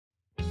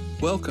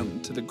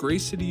Welcome to the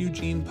Grace City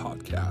Eugene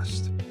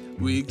podcast.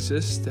 We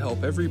exist to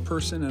help every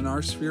person in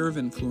our sphere of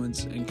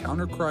influence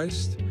encounter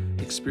Christ,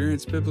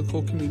 experience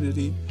biblical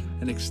community,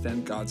 and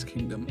extend God's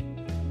kingdom.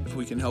 If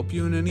we can help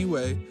you in any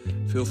way,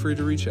 feel free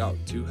to reach out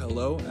to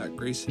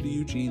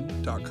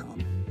hello@gracecityeugene.com.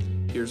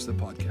 Here's the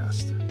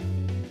podcast.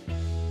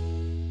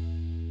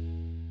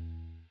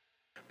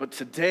 But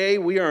today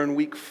we are in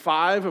week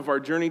 5 of our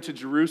Journey to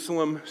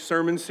Jerusalem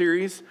sermon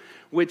series,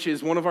 which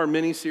is one of our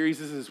mini series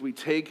as we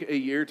take a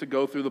year to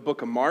go through the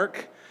book of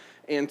Mark.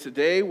 And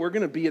today we're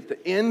going to be at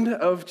the end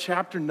of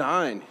chapter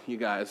 9, you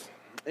guys.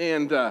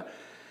 And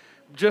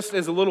just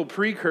as a little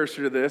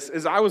precursor to this,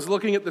 as I was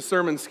looking at the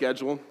sermon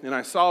schedule, and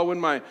I saw when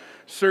my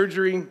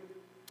surgery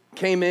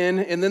came in,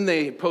 and then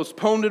they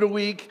postponed it a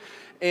week,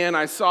 and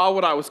I saw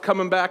what I was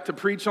coming back to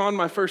preach on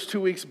my first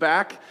 2 weeks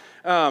back,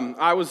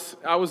 I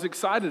was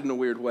excited in a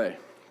weird way,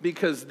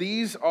 because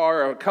these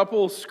are a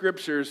couple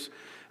scriptures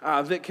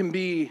that can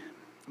be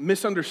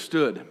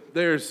misunderstood.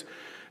 There's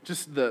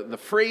just the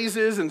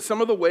phrases and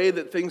some of the way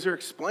that things are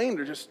explained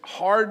are just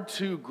hard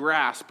to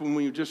grasp when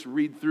we just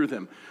read through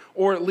them,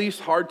 or at least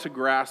hard to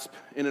grasp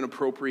in an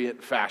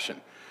appropriate fashion.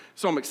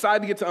 So I'm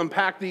excited to get to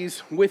unpack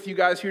these with you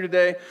guys here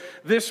today.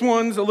 This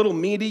one's a little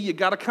meaty. You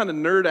got to kind of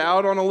nerd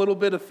out on a little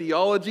bit of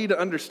theology to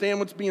understand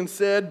what's being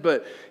said,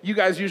 but you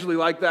guys usually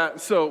like that.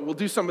 So we'll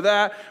do some of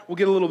that. We'll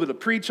get a little bit of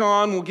preach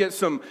on. We'll get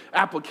some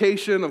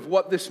application of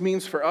what this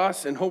means for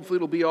us, and hopefully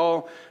it'll be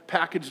all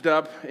packaged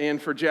up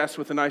and for Jess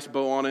with a nice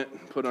bow on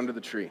it put under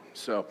the tree.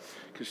 So,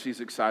 because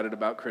she's excited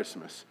about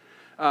Christmas.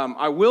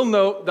 I will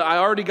note that I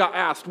already got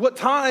asked, what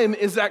time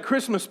is that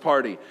Christmas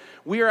party?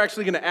 We are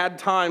actually going to add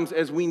times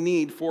as we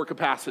need for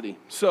capacity.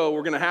 So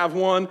we're going to have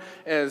one.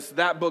 As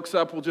that books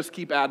up, we'll just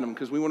keep adding them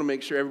because we want to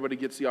make sure everybody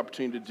gets the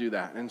opportunity to do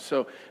that. And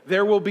so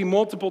there will be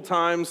multiple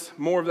times.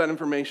 More of that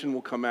information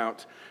will come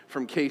out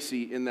from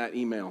Casey in that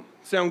email.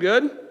 Sound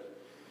good?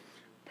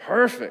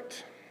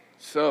 Perfect.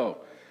 So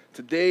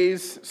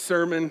today's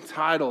sermon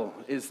title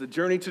is The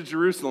Journey to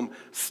Jerusalem.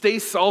 Stay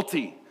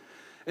salty.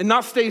 And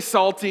not stay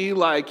salty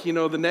like,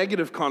 the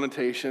negative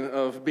connotation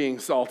of being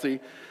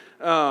salty,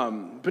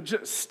 but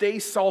just stay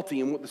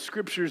salty and what the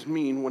scriptures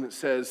mean when it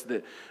says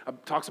that,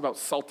 talks about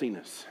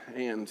saltiness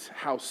and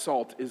how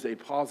salt is a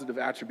positive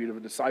attribute of a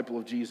disciple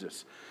of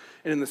Jesus.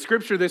 And in the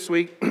scripture this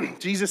week,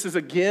 Jesus is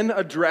again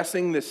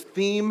addressing this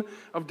theme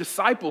of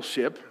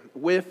discipleship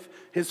with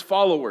his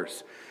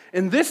followers.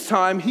 And this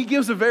time, he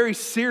gives a very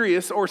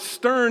serious or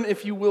stern,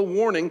 if you will,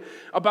 warning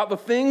about the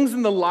things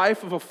in the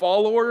life of a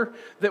follower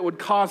that would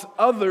cause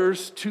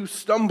others to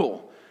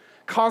stumble,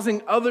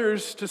 causing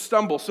others to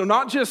stumble. So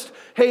not just,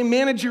 hey,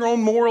 manage your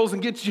own morals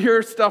and get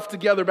your stuff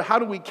together, but how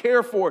do we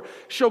care for,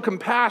 show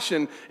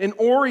compassion, and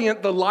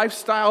orient the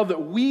lifestyle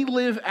that we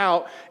live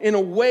out in a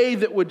way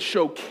that would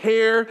show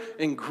care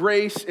and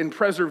grace and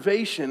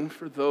preservation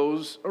for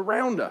those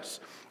around us.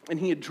 And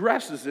he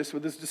addresses this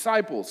with his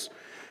disciples.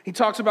 He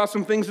talks about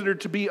some things that are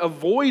to be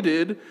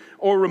avoided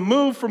or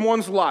removed from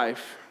one's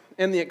life,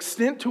 and the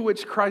extent to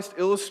which Christ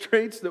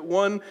illustrates that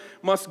one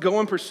must go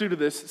in pursuit of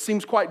this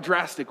seems quite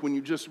drastic when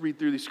you just read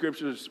through these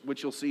scriptures,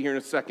 which you'll see here in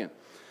a second.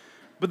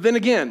 But then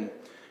again,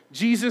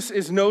 Jesus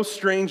is no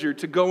stranger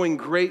to going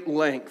great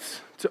lengths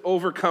to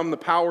overcome the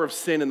power of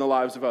sin in the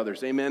lives of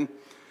others. Amen?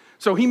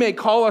 So he may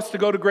call us to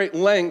go to great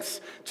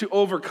lengths to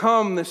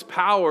overcome this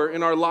power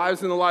in our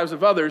lives and the lives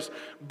of others,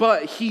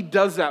 but he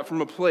does that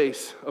from a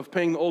place of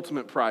paying the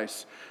ultimate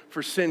price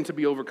for sin to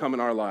be overcome in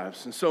our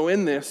lives. And so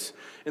in this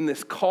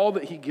call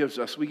that he gives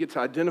us, we get to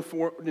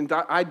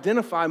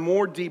identify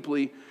more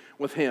deeply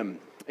with him.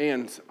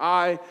 And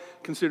I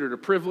consider it a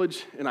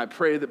privilege, and I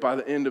pray that by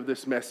the end of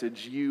this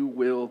message, you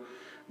will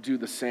do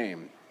the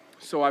same.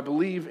 So I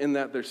believe in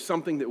that there's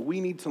something that we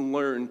need to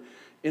learn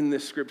in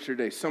this scripture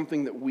today,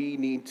 something that we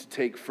need to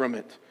take from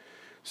it.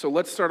 So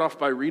let's start off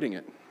by reading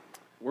it.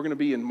 We're going to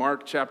be in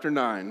Mark chapter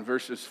 9,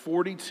 verses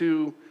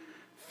 42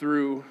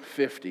 through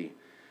 50.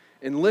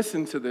 And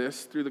listen to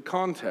this through the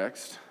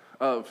context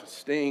of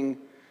staying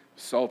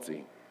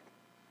salty.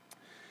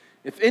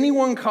 If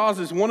anyone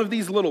causes one of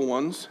these little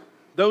ones,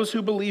 those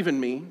who believe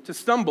in me, to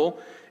stumble,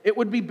 it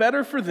would be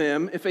better for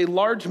them if a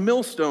large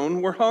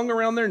millstone were hung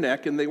around their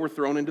neck and they were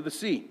thrown into the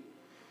sea.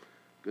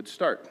 Good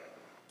start.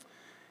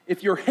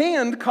 If your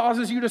hand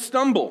causes you to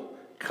stumble,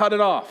 cut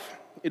it off.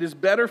 It is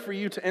better for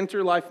you to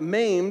enter life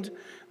maimed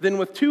than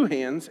with 2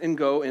 hands and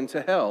go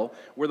into hell,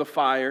 where the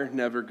fire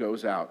never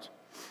goes out.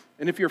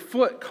 And if your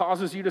foot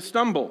causes you to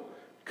stumble,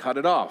 cut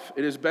it off.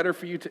 It is better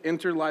for you to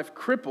enter life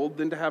crippled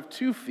than to have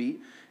 2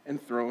 feet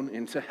and thrown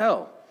into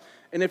hell.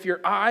 And if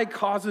your eye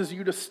causes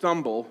you to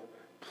stumble,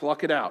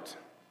 pluck it out.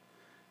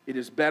 It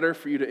is better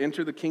for you to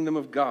enter the kingdom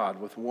of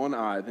God with 1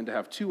 eye than to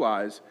have 2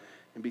 eyes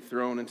and be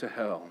thrown into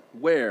hell,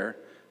 where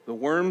the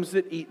worms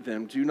that eat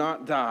them do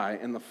not die,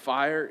 and the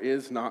fire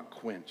is not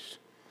quenched.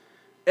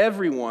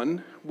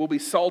 Everyone will be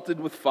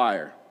salted with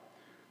fire.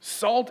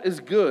 Salt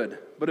is good,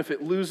 but if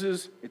it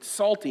loses its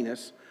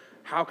saltiness,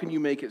 how can you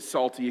make it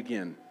salty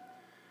again?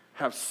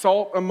 Have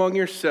salt among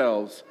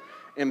yourselves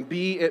and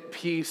be at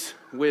peace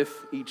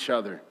with each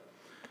other.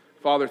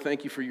 Father,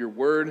 thank you for your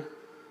word.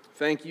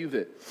 Thank you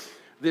that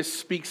this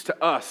speaks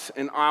to us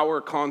in our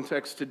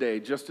context today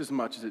just as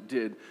much as it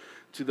did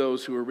to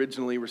those who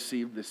originally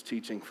received this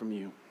teaching from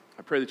you.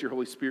 I pray that your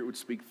Holy Spirit would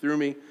speak through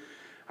me.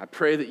 I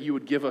pray that you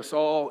would give us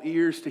all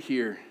ears to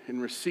hear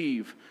and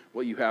receive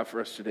what you have for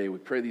us today. We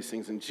pray these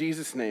things in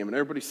Jesus' name. And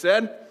everybody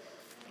said,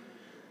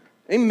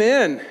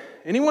 amen.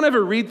 Anyone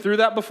ever read through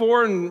that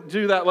before and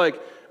do that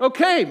like,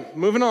 okay,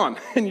 moving on,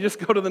 and you just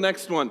go to the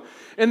next one.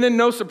 And then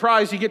no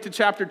surprise, you get to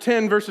chapter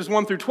 10, verses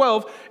 1 through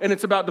 12, and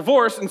it's about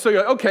divorce, and so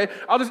you're like, okay,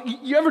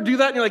 you ever do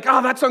that, and you're like,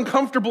 oh, that's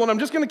uncomfortable, and I'm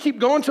just going to keep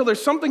going until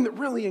there's something that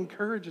really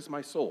encourages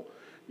my soul.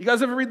 You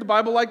guys ever read the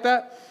Bible like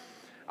that?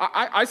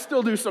 I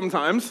still do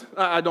sometimes.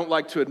 I don't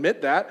like to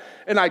admit that,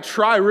 and I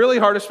try really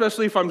hard,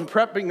 especially if I'm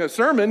prepping a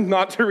sermon,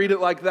 not to read it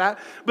like that,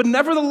 but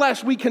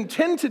nevertheless, we can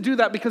tend to do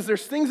that because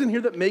there's things in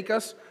here that make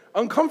us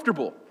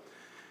uncomfortable.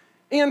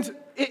 And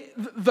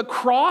the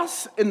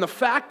cross and the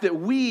fact that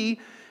we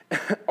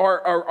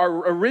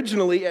are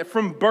originally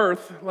from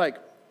birth like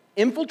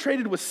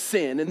infiltrated with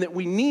sin and that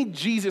we need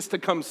Jesus to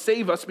come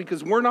save us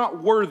because we're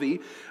not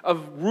worthy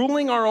of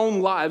ruling our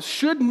own lives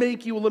should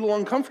make you a little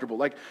uncomfortable.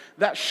 Like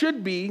that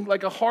should be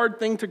like a hard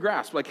thing to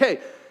grasp. Like, hey,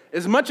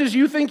 as much as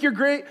you think you're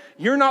great,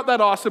 you're not that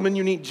awesome and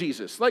you need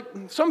Jesus. Like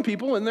some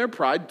people in their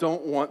pride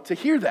don't want to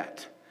hear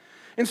that.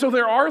 And so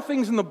there are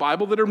things in the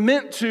Bible that are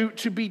meant to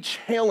be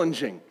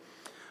challenging.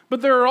 But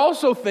there are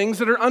also things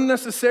that are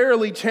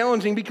unnecessarily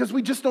challenging because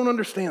we just don't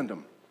understand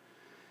them.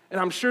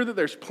 And I'm sure that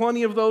there's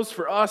plenty of those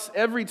for us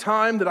every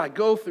time that I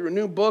go through a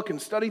new book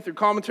and study through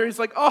commentaries.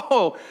 Like,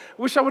 oh,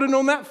 wish I would have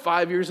known that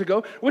 5 years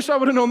ago. Wish I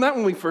would have known that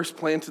when we first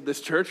planted this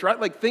church, right?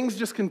 Like things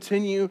just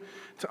continue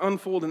to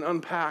unfold and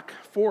unpack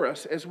for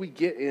us as we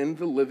get in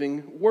the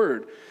living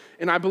word.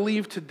 And I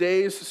believe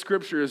today's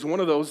scripture is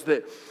one of those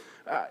that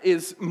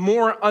is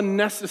more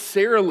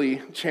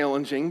unnecessarily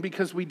challenging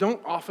because we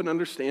don't often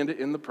understand it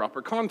in the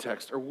proper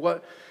context or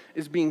what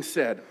is being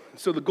said.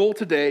 So the goal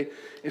today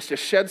is to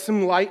shed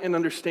some light and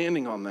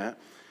understanding on that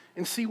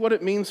and see what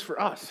it means for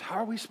us. How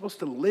are we supposed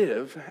to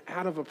live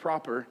out of a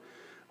proper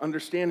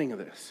understanding of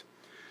this?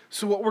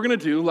 So what we're going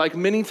to do, like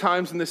many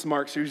times in this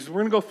Mark series, is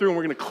we're going to go through and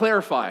we're going to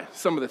clarify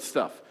some of this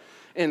stuff.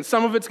 And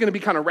some of it's going to be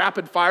kind of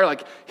rapid fire,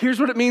 like here's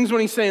what it means when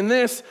he's saying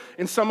this,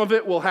 and some of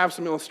it will have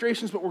some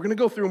illustrations, but we're going to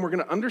go through and we're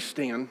going to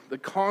understand the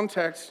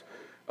context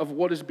of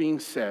what is being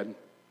said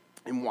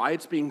and why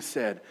it's being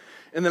said.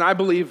 And then I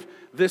believe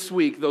this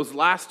week, those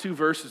last two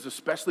verses,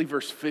 especially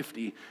verse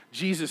 50,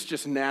 Jesus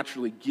just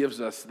naturally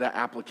gives us that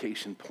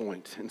application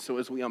point. And so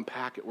as we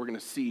unpack it, we're going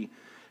to see,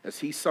 as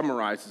he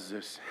summarizes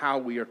this, how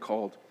we are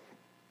called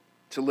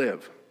to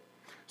live.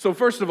 So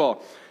first of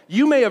all,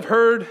 you may have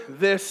heard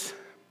this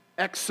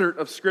excerpt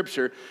of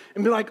scripture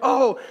and be like,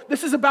 oh,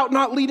 this is about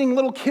not leading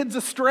little kids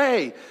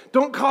astray.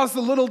 Don't cause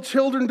the little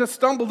children to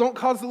stumble. Don't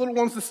cause the little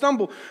ones to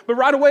stumble. But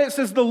right away it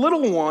says the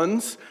little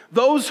ones,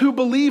 those who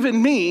believe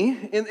in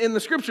me in the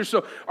scripture.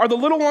 So are the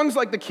little ones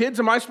like the kids?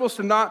 Am I supposed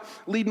to not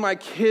lead my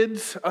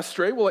kids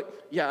astray? Well, like,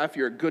 yeah, if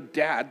you're a good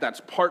dad,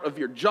 that's part of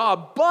your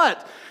job.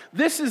 But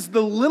this is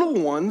the little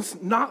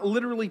ones, not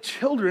literally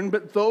children,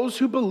 but those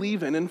who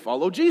believe in and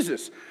follow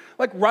Jesus.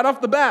 Like right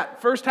off the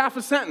bat, first half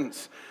of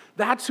sentence.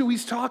 That's who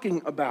he's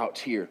talking about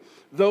here.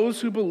 Those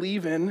who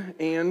believe in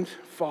and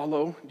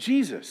follow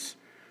Jesus.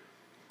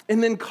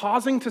 And then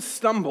causing to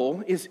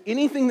stumble is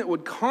anything that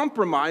would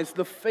compromise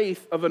the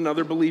faith of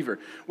another believer,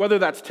 whether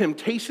that's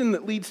temptation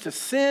that leads to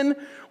sin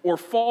or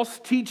false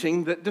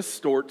teaching that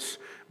distorts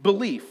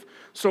belief.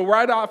 So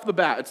right off the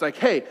bat, it's like,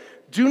 hey,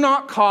 do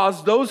not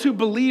cause those who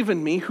believe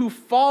in me, who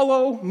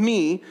follow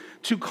me,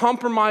 to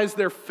compromise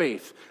their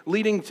faith,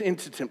 leading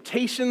into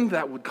temptation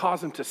that would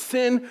cause them to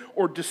sin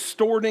or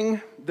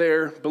distorting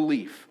their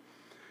belief.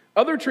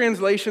 Other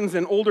translations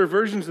and older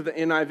versions of the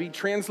NIV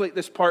translate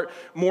this part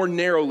more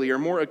narrowly or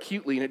more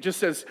acutely, and it just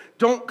says,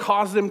 don't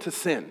cause them to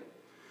sin.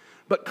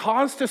 But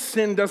cause to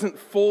sin doesn't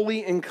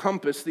fully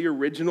encompass the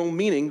original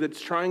meaning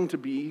that's trying to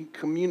be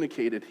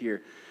communicated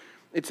here.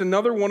 It's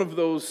another one of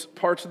those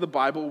parts of the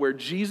Bible where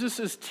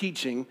Jesus'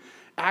 teaching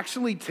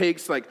actually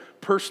takes like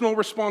personal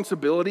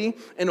responsibility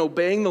and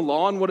obeying the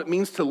law and what it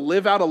means to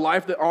live out a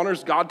life that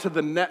honors God to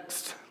the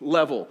next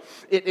level.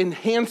 It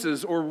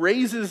enhances or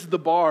raises the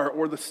bar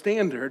or the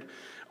standard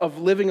of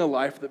living a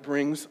life that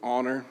brings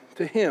honor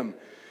to him.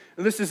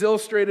 And this is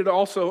illustrated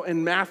also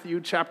in Matthew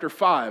chapter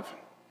 5.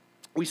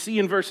 We see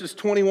in verses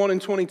 21 and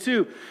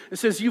 22, it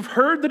says, you've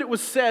heard that it was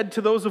said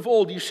to those of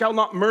old, you shall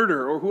not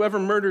murder, or whoever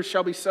murders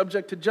shall be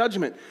subject to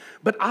judgment.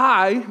 But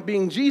I,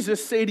 being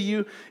Jesus, say to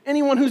you,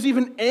 anyone who's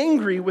even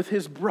angry with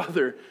his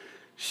brother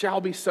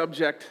shall be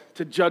subject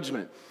to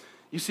judgment.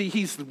 You see,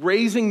 he's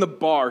raising the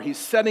bar. He's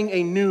setting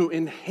a new,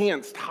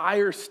 enhanced,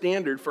 higher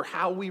standard for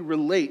how we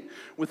relate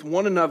with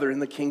one another in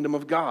the kingdom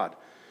of God.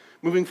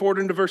 Moving forward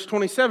into verse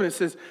 27, it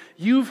says,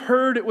 you've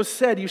heard it was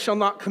said, you shall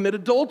not commit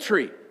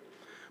adultery.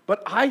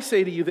 But I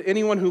say to you that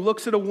anyone who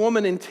looks at a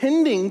woman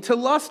intending to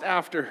lust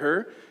after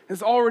her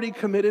has already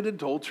committed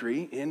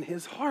adultery in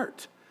his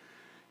heart.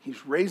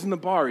 He's raising the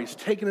bar. He's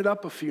taking it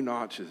up a few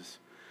notches.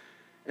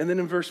 And then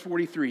in verse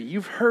 43,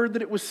 you've heard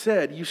that it was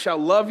said, you shall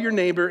love your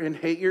neighbor and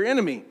hate your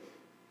enemy.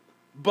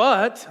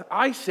 But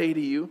I say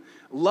to you,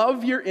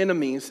 love your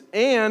enemies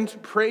and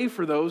pray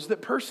for those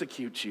that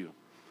persecute you.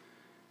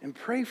 And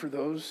pray for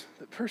those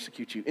that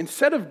persecute you.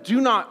 Instead of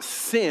do not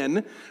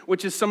sin,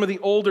 which is some of the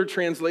older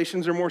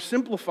translations or more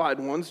simplified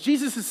ones,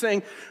 Jesus is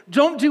saying,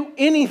 don't do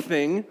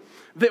anything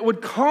that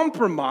would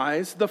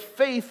compromise the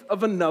faith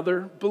of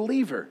another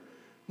believer.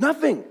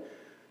 Nothing.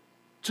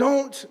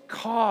 Don't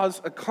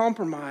cause a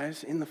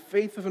compromise in the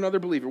faith of another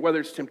believer, whether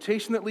it's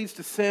temptation that leads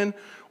to sin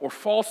or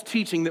false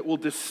teaching that will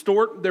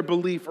distort their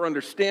belief or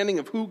understanding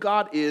of who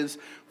God is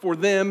for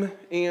them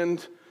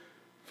and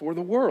for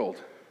the world.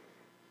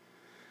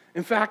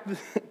 In fact,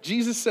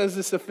 Jesus says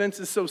this offense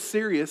is so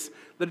serious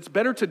that it's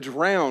better to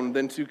drown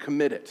than to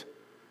commit it.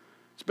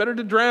 It's better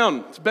to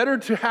drown. It's better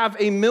to have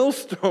a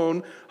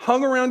millstone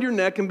hung around your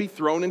neck and be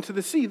thrown into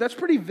the sea. That's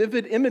pretty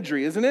vivid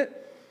imagery, isn't it?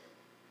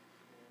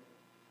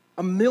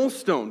 A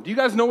millstone. Do you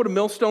guys know what a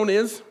millstone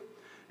is?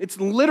 It's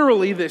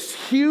literally this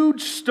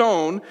huge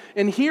stone,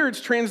 and here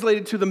it's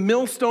translated to the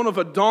millstone of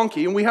a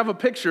donkey, and we have a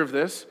picture of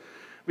this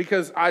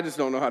because I just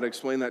don't know how to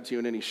explain that to you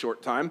in any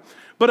short time.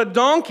 But a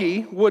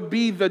donkey would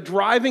be the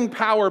driving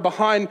power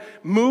behind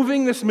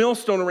moving this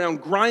millstone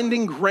around,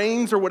 grinding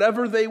grains or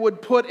whatever they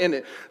would put in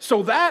it.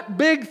 So that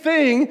big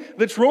thing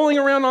that's rolling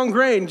around on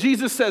grain,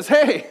 Jesus says,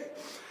 hey,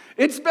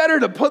 it's better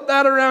to put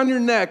that around your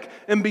neck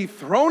and be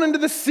thrown into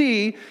the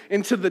sea,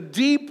 into the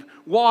deep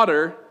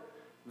water,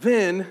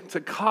 than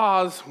to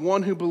cause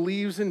one who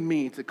believes in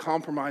me to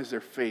compromise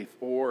their faith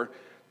or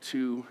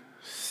to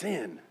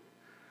sin.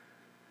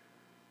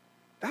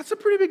 That's a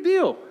pretty big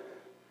deal.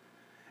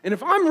 And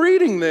if I'm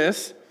reading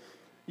this,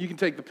 you can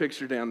take the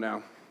picture down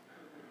now.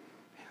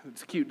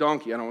 It's a cute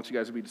donkey. I don't want you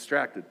guys to be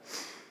distracted.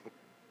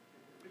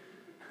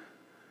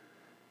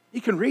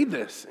 You can read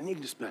this and you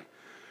can just be like,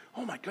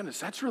 oh my goodness,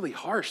 that's really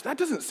harsh. That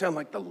doesn't sound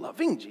like the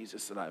loving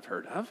Jesus that I've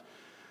heard of.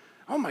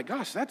 Oh my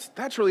gosh,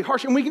 that's really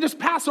harsh. And we can just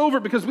pass over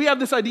because we have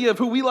this idea of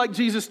who we like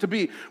Jesus to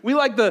be. We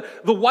like the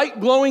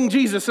white glowing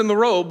Jesus in the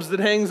robes that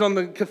hangs on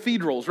the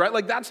cathedrals, right?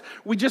 Like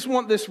we just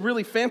want this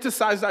really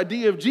fantasized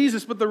idea of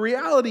Jesus. But the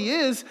reality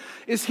is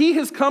he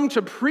has come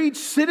to preach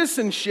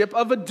citizenship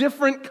of a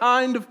different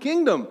kind of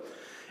kingdom.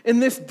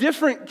 And this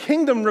different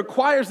kingdom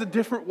requires a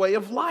different way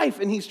of life.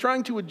 And he's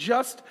trying to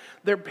adjust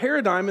their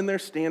paradigm and their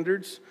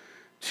standards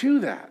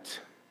to that.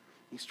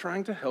 He's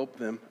trying to help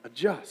them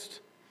adjust.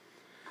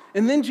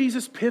 And then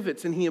Jesus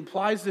pivots and he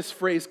applies this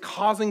phrase,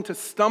 causing to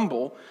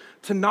stumble,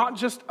 to not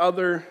just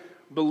other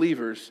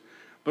believers,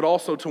 but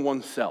also to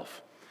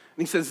oneself.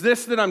 And he says,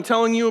 this that I'm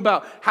telling you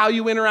about how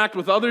you interact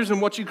with others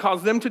and what you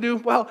cause them to do,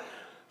 well,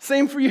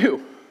 same for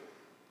you.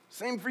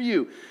 Same for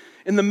you.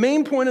 And the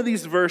main point of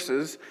these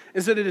verses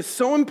is that it is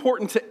so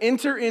important to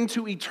enter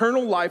into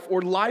eternal life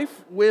or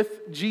life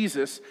with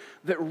Jesus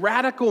that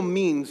radical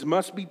means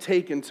must be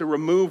taken to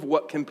remove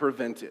what can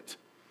prevent it.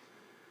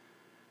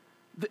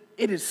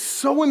 It is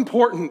so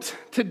important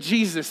to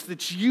Jesus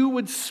that you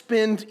would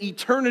spend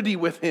eternity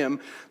with him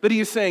that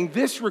he is saying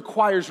this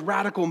requires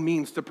radical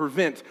means to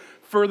prevent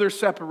further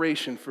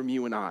separation from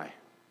you and I.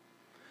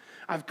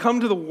 I've come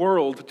to the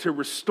world to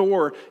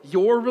restore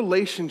your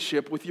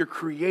relationship with your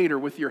Creator,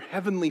 with your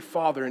Heavenly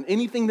Father, and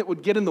anything that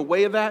would get in the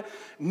way of that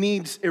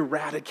needs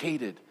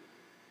eradicated.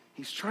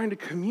 He's trying to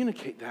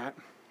communicate that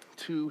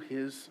to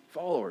his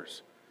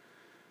followers.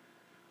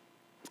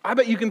 I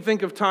bet you can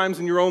think of times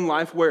in your own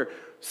life where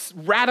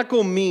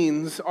radical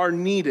means are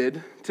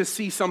needed to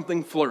see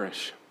something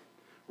flourish.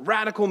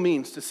 Radical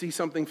means to see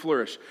something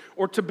flourish,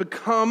 or to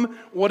become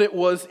what it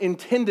was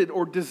intended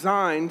or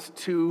designed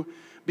to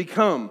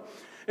become.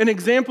 An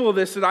example of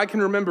this that I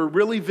can remember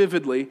really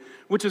vividly,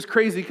 which is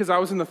crazy because I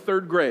was in the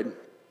 3rd grade,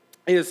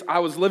 is I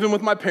was living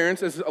with my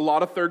parents, as a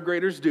lot of 3rd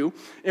graders do,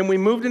 and we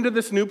moved into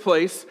this new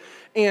place,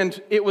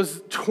 and it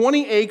was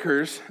 20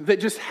 acres that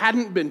just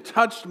hadn't been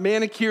touched,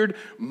 manicured,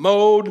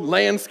 mowed,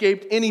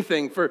 landscaped,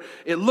 anything for,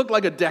 it looked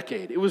like a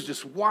decade. It was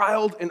just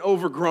wild and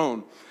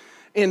overgrown.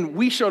 And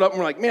we showed up and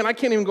we're like, man, I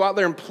can't even go out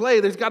there and play.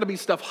 There's got to be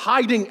stuff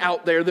hiding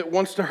out there that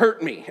wants to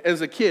hurt me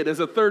as a kid,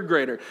 as a 3rd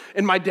grader.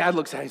 And my dad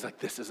looks at it, he's like,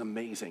 this is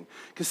amazing.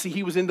 Because see,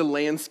 he was into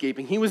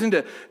landscaping. He was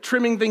into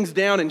trimming things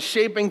down and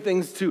shaping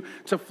things to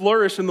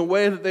flourish in the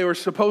way that they were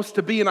supposed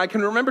to be. And I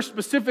can remember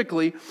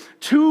specifically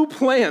 2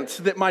 plants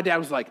that my dad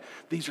was like,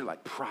 these are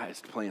like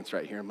prized plants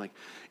right here. I'm like,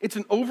 it's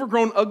an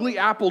overgrown, ugly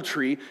apple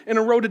tree and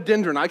a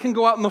rhododendron. I can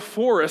go out in the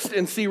forest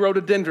and see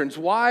rhododendrons.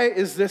 Why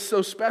is this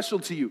so special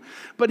to you?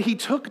 But he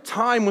took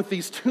time with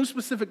these 2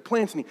 specific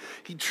plants and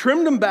he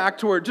trimmed them back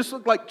to where it just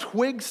looked like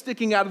twigs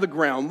sticking out of the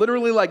ground,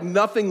 literally like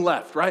nothing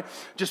left, right?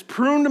 Just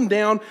pruned them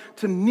down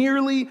to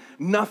nearly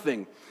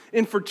nothing.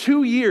 And for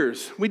 2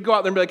 years, we'd go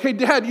out there and be like, hey,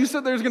 Dad, you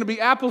said there's going to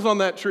be apples on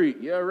that tree.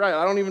 Yeah, right.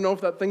 I don't even know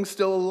if that thing's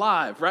still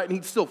alive, right? And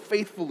he'd still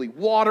faithfully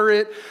water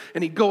it.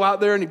 And he'd go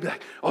out there and he'd be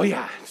like, oh,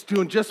 yeah, it's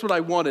doing just what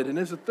I wanted. And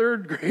as a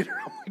 3rd grader,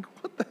 I'm like,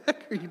 what the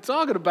heck are you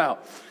talking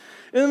about?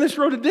 And then this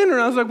rhododendron,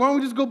 I was like, why don't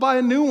we just go buy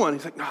a new one?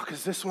 He's like, no,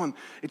 because this one,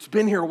 it's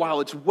been here a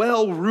while. It's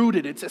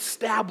well-rooted. It's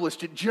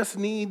established. It just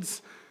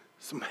needs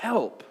some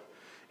help.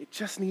 It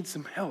just needs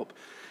some help.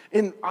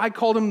 And I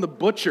called him the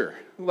butcher,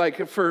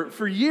 like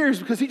for years,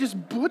 because he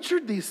just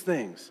butchered these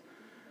things.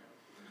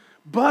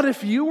 But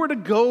if you were to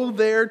go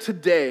there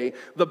today,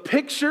 the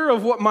picture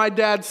of what my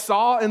dad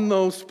saw in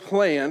those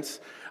plants,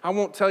 I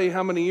won't tell you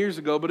how many years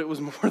ago, but it was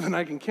more than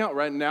I can count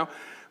right now.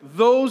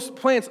 Those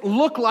plants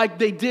look like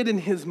they did in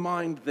his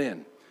mind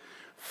then.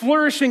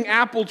 Flourishing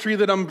apple tree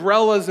that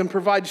umbrellas and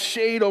provides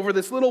shade over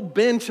this little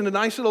bench and a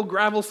nice little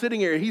gravel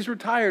sitting area. He's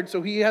retired,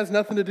 so he has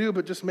nothing to do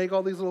but just make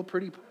all these little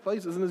pretty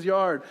places in his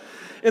yard.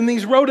 And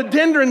these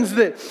rhododendrons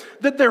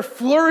that they're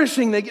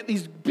flourishing, they get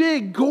these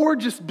big,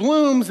 gorgeous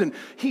blooms, and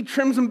he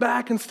trims them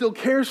back and still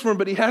cares for them,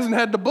 but he hasn't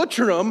had to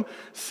butcher them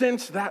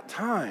since that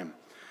time.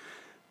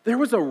 There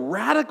was a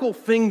radical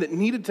thing that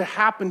needed to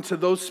happen to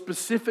those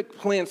specific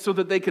plants so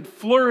that they could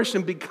flourish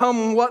and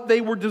become what they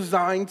were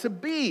designed to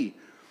be.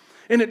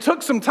 And it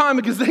took some time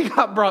because they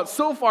got brought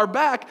so far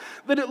back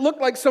that it looked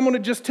like someone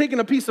had just taken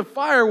a piece of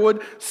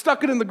firewood,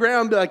 stuck it in the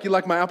ground, be like, you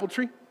like my apple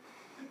tree?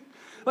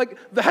 Like,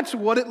 that's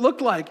what it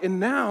looked like. And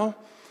now,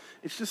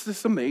 it's just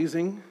this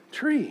amazing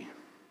tree.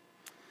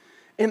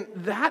 And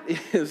that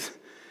is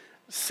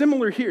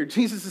similar here.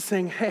 Jesus is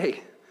saying,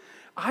 hey,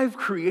 I've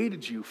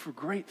created you for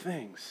great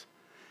things.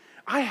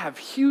 I have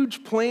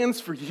huge plans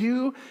for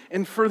you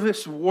and for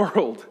this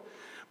world.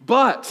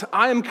 But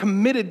I am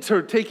committed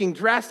to taking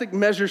drastic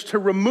measures to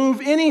remove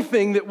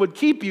anything that would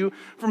keep you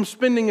from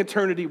spending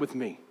eternity with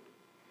me.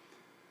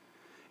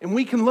 And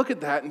we can look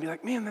at that and be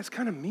like, man, that's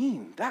kind of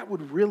mean. That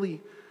would really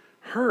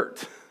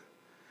hurt.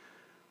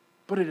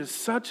 But it is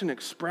such an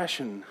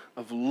expression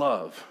of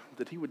love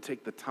that he would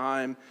take the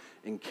time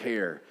and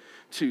care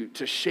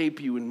to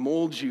shape you and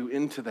mold you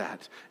into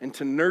that and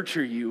to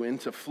nurture you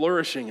into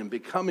flourishing and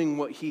becoming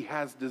what he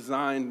has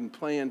designed and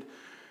planned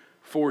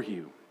for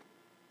you.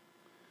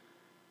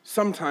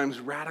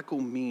 Sometimes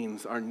radical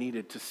means are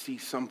needed to see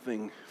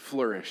something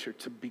flourish or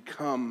to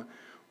become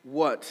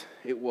what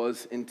it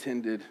was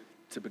intended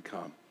to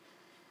become.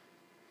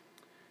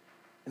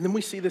 And then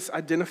we see this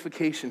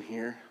identification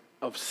here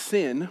of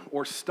sin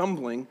or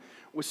stumbling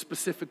with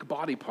specific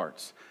body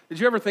parts.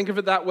 Did you ever think of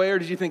it that way, or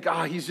did you think,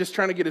 he's just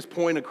trying to get his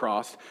point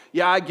across?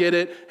 Yeah, I get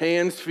it.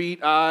 Hands,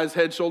 feet, eyes,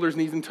 head, shoulders,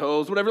 knees, and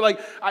toes, whatever. Like,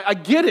 I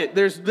get it.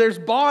 There's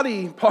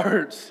body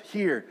parts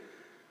here.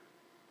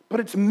 But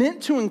it's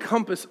meant to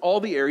encompass all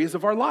the areas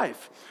of our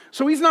life.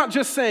 So he's not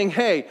just saying,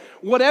 hey,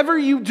 whatever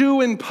you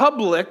do in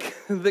public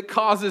that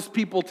causes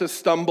people to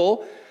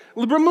stumble,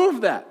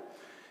 remove that.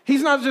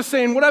 He's not just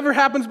saying whatever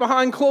happens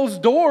behind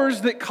closed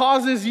doors that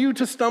causes you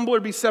to stumble or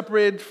be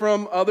separated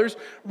from others,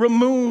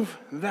 remove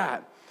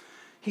that.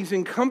 He's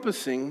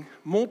encompassing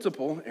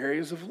multiple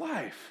areas of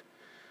life.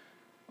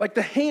 Like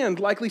the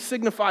hand likely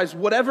signifies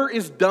whatever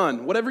is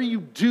done, whatever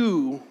you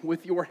do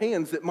with your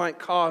hands that might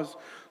cause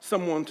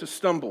someone to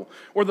stumble.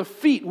 Or the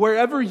feet,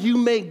 wherever you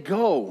may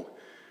go.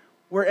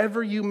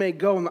 Wherever you may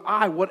go. And the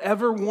eye,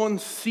 whatever one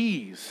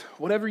sees,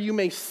 whatever you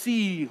may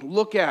see,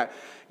 look at,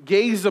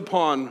 gaze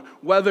upon,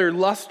 whether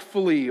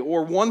lustfully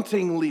or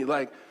wantingly.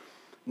 Like,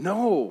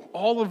 no,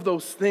 all of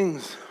those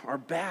things are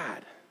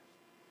bad.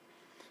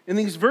 And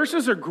these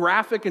verses are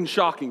graphic and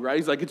shocking, right?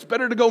 He's like, it's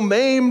better to go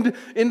maimed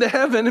into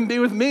heaven and be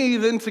with me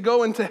than to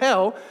go into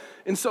hell.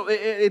 And so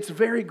it's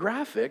very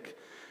graphic,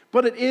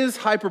 but it is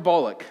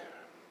hyperbolic.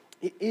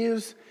 It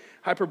is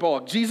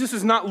hyperbolic. Jesus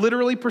is not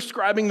literally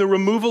prescribing the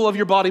removal of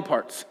your body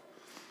parts.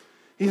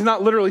 He's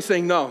not literally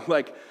saying, no,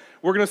 like,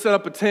 we're going to set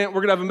up a tent, we're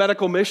going to have a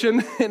medical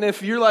mission, and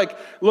if you're like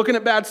looking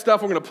at bad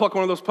stuff, we're going to pluck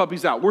one of those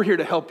puppies out. We're here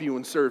to help you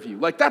and serve you.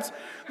 Like, that's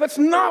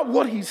not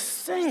what he's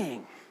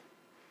saying.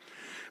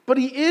 But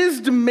he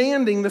is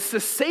demanding the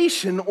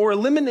cessation or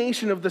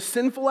elimination of the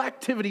sinful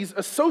activities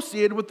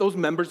associated with those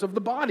members of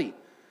the body.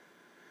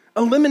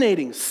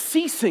 Eliminating,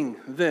 ceasing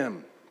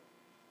them.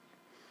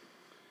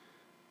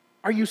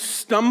 Are you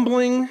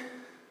stumbling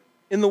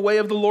in the way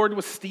of the Lord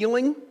with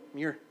stealing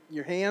your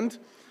hand?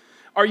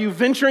 Are you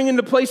venturing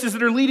into places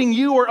that are leading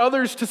you or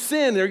others to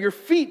sin? Are your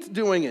feet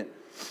doing it?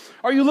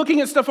 Are you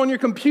looking at stuff on your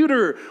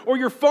computer or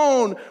your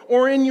phone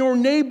or in your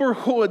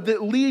neighborhood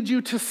that lead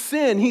you to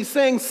sin? He's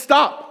saying,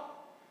 stop.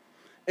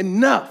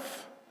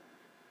 Enough.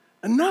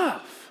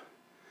 Enough.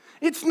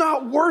 It's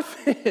not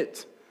worth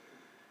it.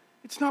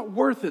 It's not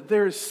worth it.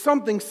 There is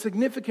something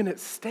significant at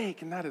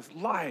stake, and that is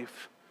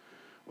life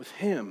with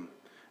him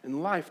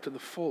and life to the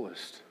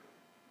fullest.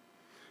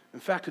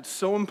 In fact, it's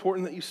so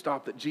important that you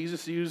stop that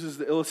Jesus uses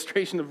the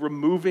illustration of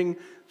removing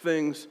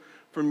things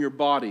from your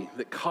body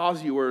that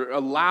cause you or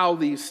allow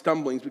these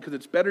stumblings, because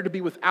it's better to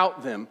be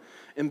without them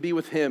and be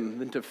with him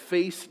than to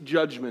face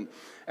judgment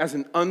as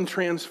an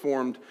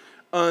untransformed,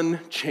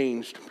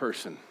 unchanged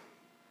person.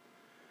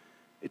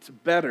 It's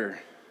better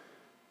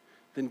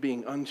than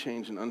being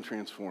unchanged and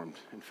untransformed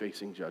and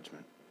facing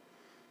judgment.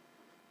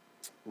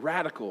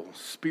 Radical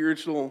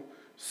spiritual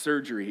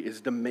surgery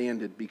is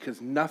demanded because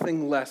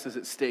nothing less is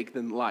at stake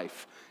than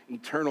life,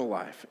 eternal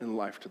life, and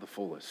life to the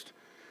fullest.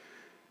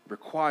 It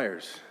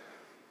requires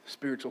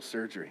spiritual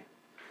surgery.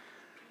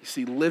 You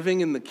see, living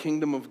in the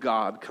kingdom of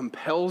God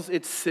compels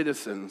its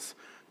citizens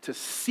to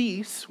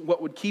cease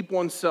what would keep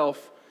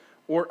oneself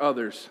or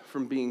others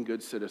from being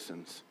good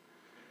citizens.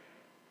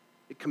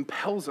 It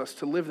compels us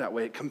to live that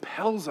way. It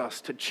compels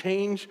us to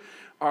change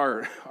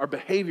our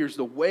behaviors,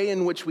 the way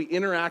in which we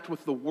interact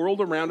with the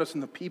world around us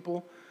and the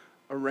people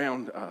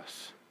around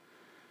us,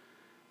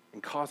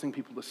 and causing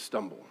people to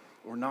stumble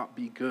or not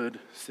be good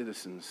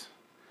citizens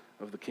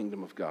of the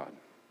kingdom of God.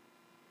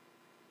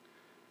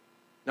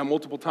 Now,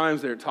 multiple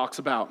times there it talks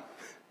about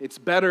it's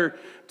better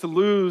to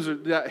lose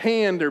that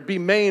hand or be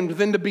maimed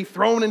than to be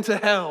thrown into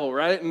hell,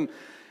 right?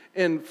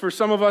 And for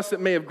some of us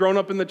that may have grown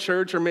up in the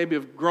church or maybe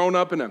have grown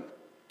up in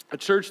a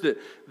church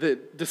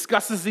that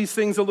discusses these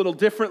things a little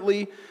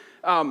differently,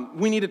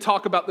 we need to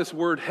talk about this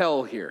word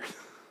hell here.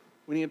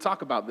 We need to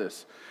talk about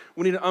this.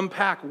 We need to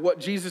unpack what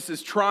Jesus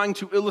is trying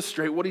to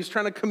illustrate, what he's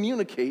trying to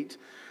communicate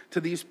to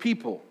these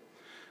people.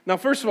 Now,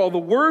 first of all, the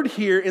word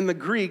here in the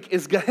Greek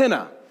is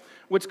Gehenna,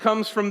 which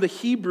comes from the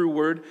Hebrew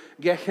word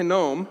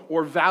Gehinnom,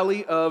 or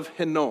Valley of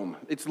Hinnom.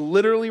 It's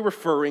literally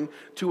referring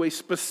to a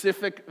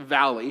specific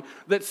valley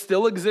that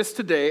still exists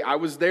today. I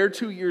was there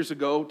 2 years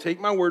ago. Take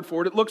my word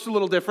for it. It looks a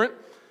little different,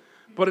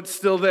 but it's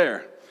still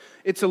there.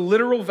 It's a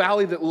literal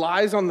valley that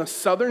lies on the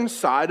southern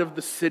side of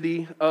the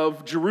city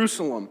of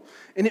Jerusalem,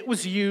 and it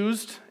was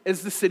used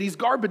as the city's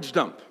garbage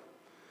dump.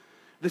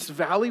 This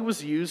valley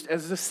was used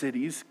as the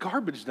city's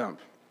garbage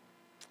dump.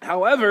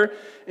 However,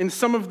 in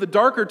some of the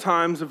darker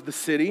times of the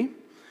city,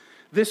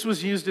 this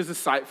was used as a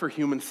site for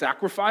human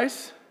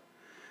sacrifice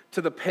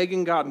to the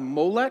pagan god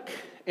Molech,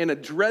 and a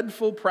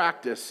dreadful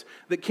practice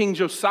that King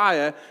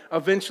Josiah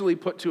eventually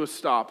put to a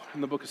stop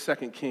in the book of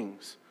 2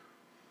 Kings.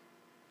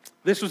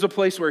 This was a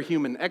place where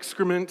human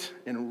excrement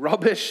and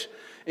rubbish,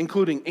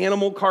 including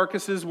animal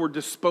carcasses, were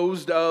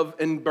disposed of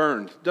and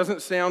burned.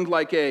 Doesn't sound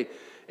like a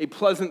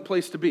pleasant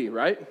place to be,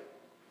 right?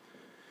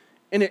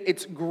 And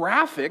it's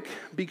graphic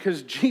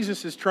because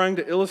Jesus is trying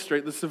to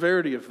illustrate the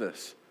severity of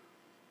this.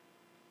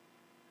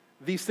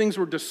 These things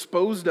were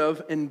disposed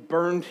of and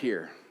burned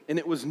here. And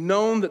it was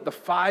known that the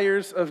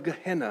fires of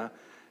Gehenna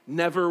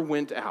never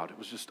went out. It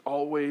was just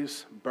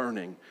always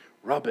burning.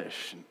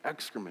 Rubbish and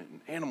excrement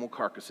and animal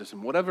carcasses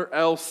and whatever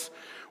else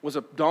was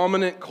a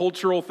dominant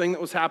cultural thing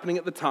that was happening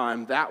at the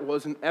time, that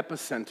was an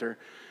epicenter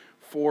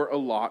for a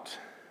lot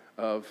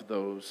of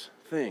those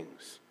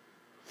things.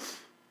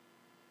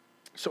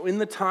 So in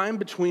the time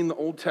between the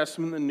Old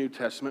Testament and the New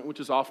Testament, which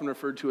is often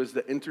referred to as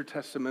the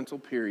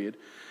intertestamental period,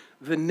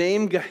 the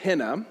name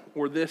Gehenna,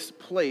 or this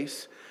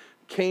place,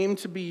 came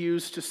to be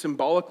used to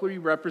symbolically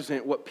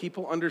represent what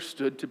people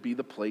understood to be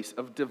the place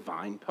of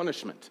divine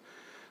punishment.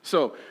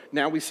 So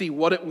now we see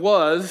what it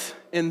was,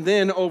 and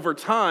then over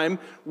time,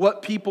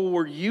 what people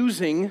were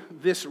using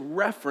this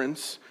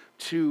reference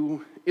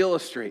to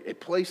illustrate, a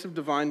place of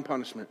divine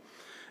punishment.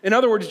 In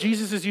other words,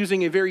 Jesus is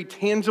using a very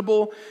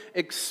tangible,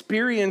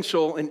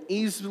 experiential, and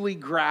easily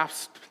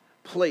grasped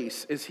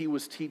place as he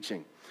was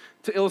teaching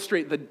to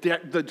illustrate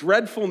the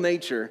dreadful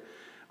nature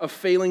of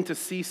failing to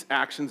cease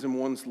actions in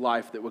one's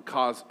life that would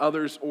cause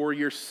others or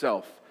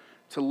yourself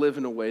to live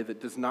in a way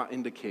that does not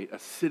indicate a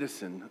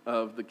citizen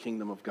of the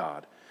kingdom of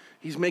God.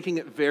 He's making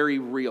it very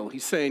real.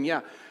 He's saying,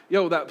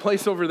 that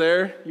place over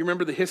there, you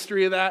remember the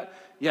history of that?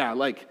 Yeah,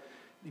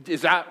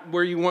 is that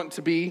where you want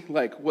to be?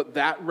 Like, what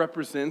that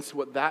represents,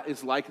 what that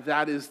is like,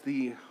 that is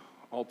the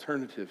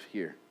alternative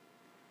here.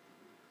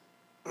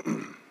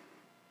 You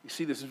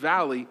see, this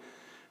valley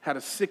had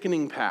a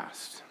sickening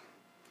past.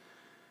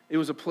 It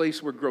was a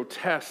place where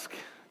grotesque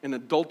and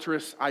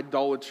adulterous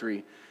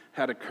idolatry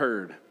had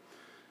occurred,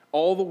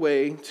 all the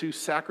way to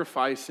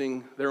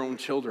sacrificing their own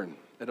children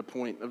at a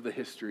point of the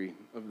history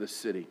of this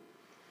city.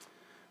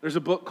 There's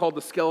a book called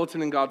The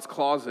Skeleton in God's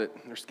Closet,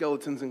 or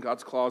Skeletons in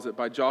God's Closet,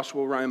 by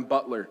Joshua Ryan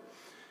Butler.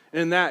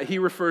 And in that, he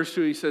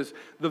says,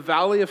 the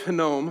Valley of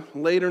Hinnom,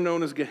 later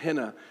known as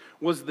Gehenna,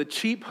 was the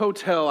cheap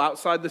hotel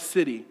outside the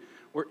city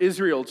where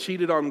Israel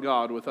cheated on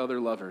God with other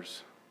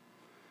lovers.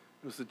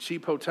 It was the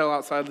cheap hotel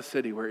outside the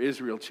city where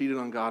Israel cheated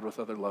on God with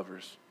other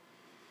lovers.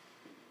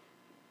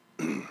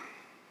 It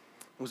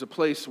was a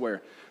place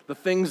where the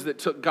things that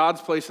took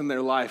God's place in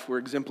their life were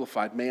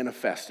exemplified,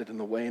 manifested in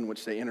the way in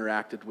which they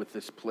interacted with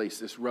this place,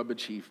 this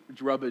rubbish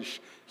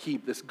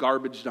heap, this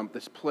garbage dump,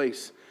 this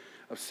place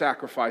of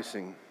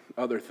sacrificing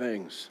other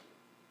things.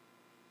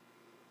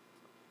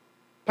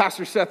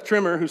 Pastor Seth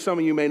Trimmer, who some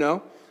of you may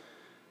know,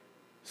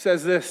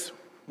 says this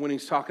when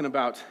he's talking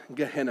about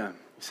Gehenna.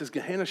 He says,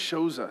 Gehenna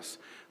shows us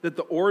that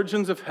the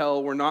origins of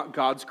hell were not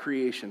God's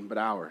creation, but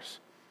ours.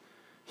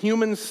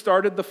 Humans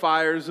started the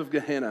fires of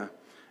Gehenna,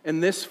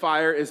 and this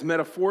fire is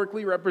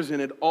metaphorically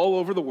represented all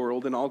over the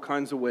world in all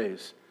kinds of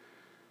ways.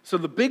 So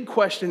the big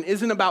question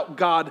isn't about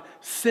God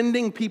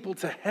sending people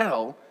to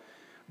hell,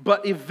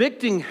 but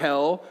evicting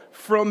hell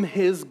from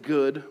his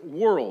good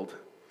world.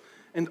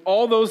 And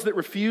all those that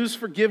refuse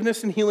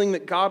forgiveness and healing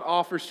that God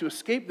offers to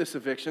escape this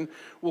eviction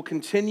will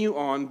continue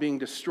on being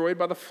destroyed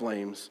by the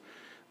flames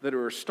that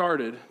are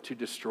started to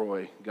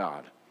destroy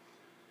God.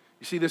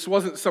 You see, this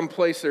wasn't some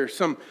place or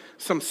some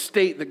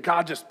state that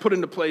God just put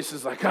into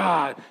places like,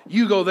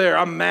 you go there,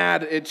 I'm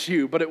mad at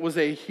you. But it was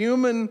a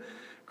human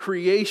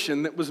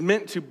creation that was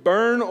meant to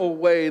burn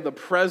away the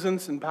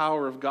presence and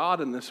power of God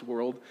in this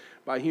world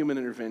by human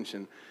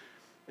intervention.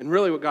 And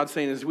really what God's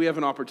saying is we have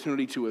an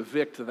opportunity to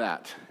evict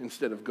that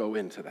instead of go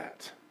into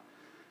that.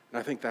 And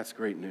I think that's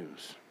great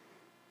news.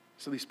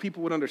 So these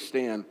people would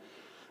understand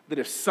that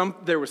if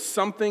there was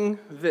something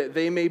that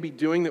they may be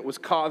doing that was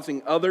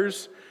causing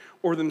others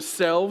or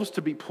themselves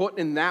to be put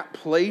in that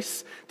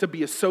place, to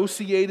be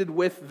associated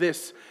with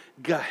this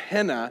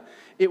Gehenna,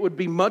 it would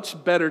be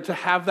much better to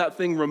have that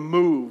thing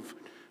removed,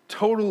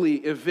 totally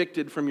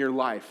evicted from your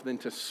life, than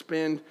to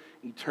spend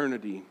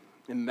eternity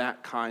in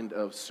that kind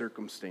of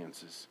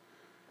circumstances.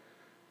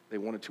 They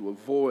wanted to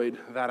avoid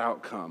that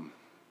outcome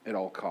at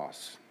all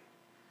costs.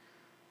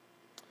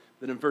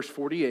 Then in verse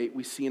 48,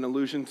 we see an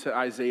allusion to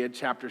Isaiah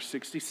chapter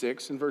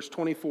 66 in verse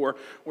 24,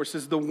 where it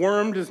says, "The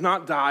worm does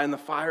not die and the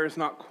fire is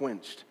not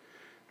quenched."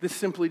 This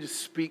simply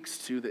just speaks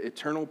to the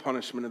eternal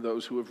punishment of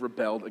those who have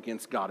rebelled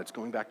against God. It's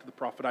going back to the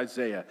prophet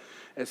Isaiah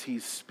as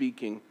he's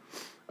speaking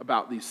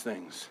about these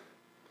things.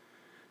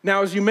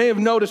 Now, as you may have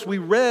noticed, we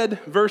read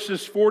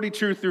verses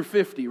 42 through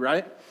 50,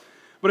 right?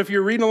 But if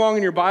you're reading along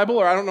in your Bible,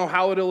 or I don't know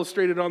how it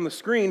illustrated on the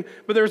screen,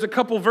 but there's a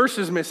couple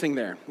verses missing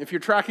there. If you're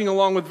tracking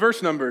along with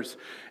verse numbers,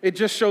 it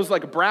just shows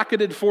like a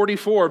bracketed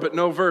 44 but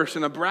no verse,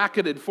 and a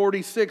bracketed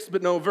 46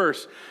 but no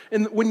verse.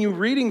 And when you're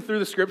reading through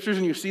the scriptures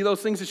and you see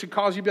those things, it should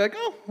cause you to be like,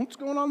 oh, what's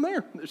going on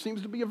there? There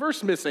seems to be a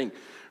verse missing,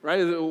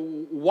 right?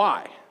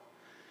 Why?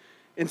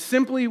 And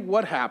simply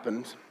what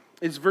happened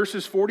is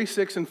verses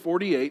 46 and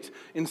 48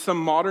 in some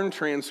modern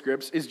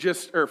transcripts is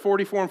just, or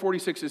 44 and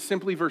 46 is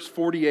simply verse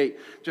 48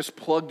 just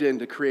plugged in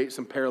to create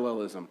some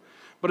parallelism.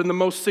 But in the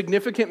most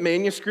significant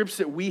manuscripts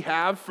that we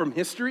have from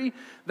history,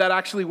 that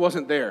actually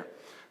wasn't there.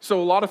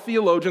 So a lot of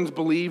theologians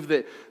believe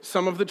that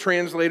some of the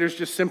translators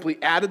just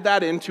simply added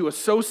that in to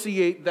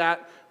associate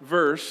that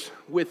verse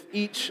with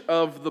each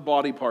of the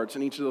body parts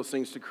and each of those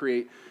things to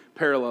create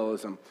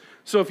parallelism.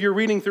 So if you're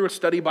reading through a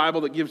study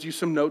Bible that gives you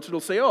some notes, it'll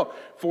say,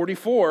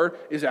 44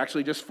 is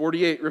actually just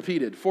 48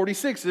 repeated.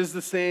 46 is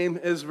the same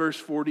as verse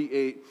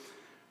 48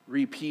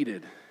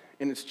 repeated.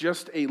 And it's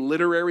just a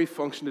literary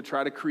function to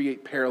try to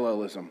create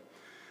parallelism.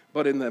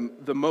 But in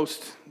the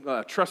most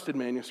trusted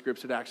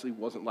manuscripts, it actually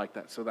wasn't like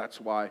that. So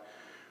that's why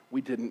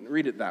we didn't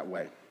read it that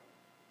way.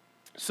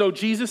 So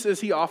Jesus,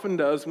 as he often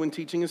does when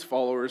teaching his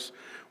followers,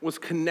 was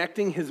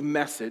connecting his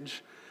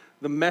message,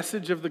 the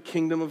message of the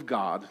kingdom of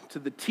God, to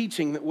the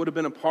teaching that would have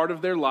been a part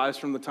of their lives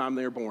from the time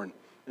they were born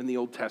in the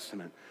Old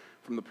Testament,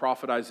 from the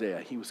prophet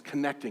Isaiah. He was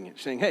connecting it,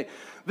 saying, hey,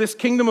 this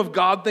kingdom of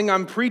God thing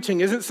I'm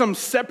preaching isn't some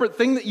separate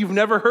thing that you've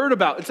never heard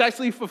about. It's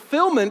actually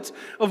fulfillment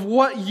of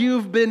what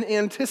you've been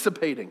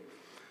anticipating.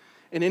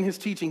 And in his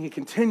teaching, he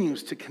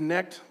continues to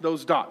connect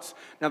those dots.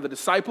 Now, the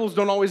disciples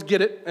don't always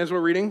get it as we're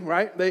reading,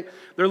 right? They're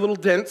a little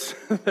dense.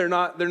 They're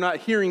not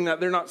hearing that.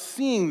 They're not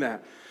seeing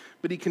that.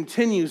 But he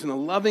continues in a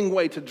loving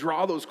way to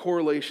draw those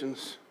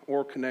correlations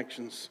or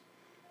connections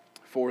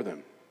for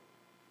them.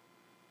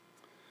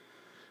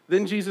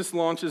 Then Jesus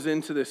launches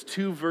into this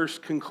 2-verse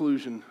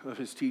conclusion of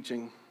his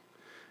teaching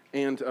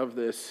and of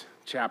this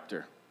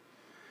chapter.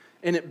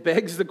 And it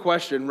begs the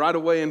question right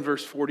away in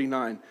verse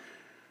 49.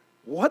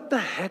 What the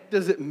heck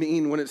does it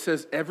mean when it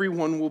says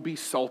everyone will be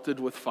salted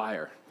with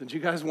fire? Did you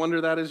guys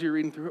wonder that as you're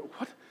reading through it?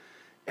 What?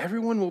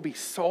 Everyone will be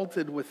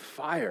salted with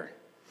fire.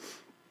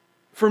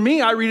 For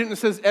me, I read it and it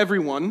says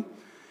everyone,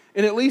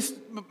 and at least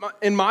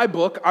in my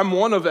book, I'm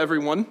one of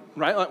everyone,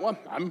 right? Like, well,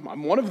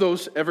 I'm one of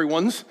those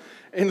everyones,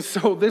 and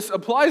so this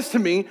applies to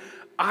me.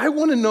 I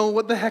want to know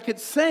what the heck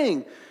it's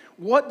saying.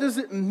 What does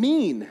it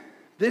mean?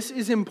 This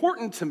is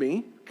important to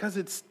me because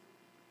it's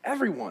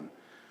everyone.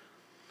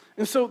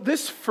 And so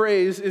this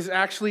phrase is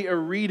actually a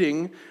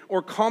reading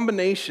or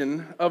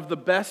combination of the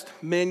best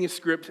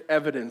manuscript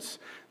evidence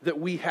that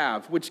we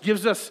have, which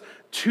gives us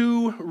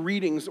 2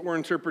 readings or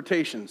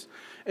interpretations.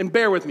 And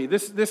bear with me,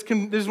 this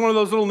is one of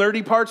those little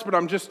nerdy parts, but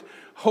I'm just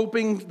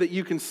hoping that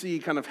you can see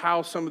kind of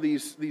how some of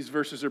these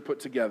verses are put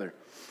together.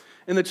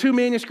 And the 2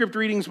 manuscript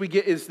readings we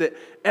get is that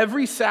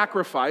every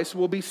sacrifice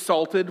will be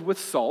salted with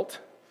salt,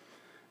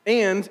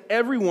 and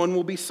everyone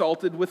will be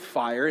salted with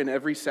fire, and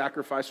every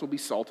sacrifice will be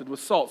salted with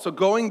salt. So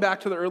going back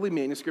to the early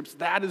manuscripts,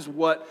 that is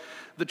what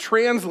the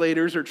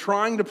translators are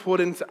trying to put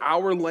into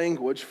our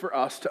language for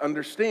us to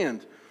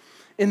understand.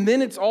 And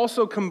then it's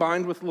also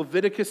combined with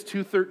Leviticus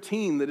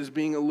 2:13 that is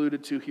being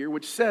alluded to here,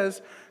 which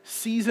says,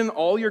 season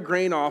all your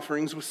grain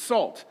offerings with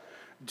salt.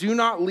 Do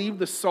not leave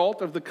the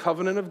salt of the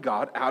covenant of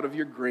God out of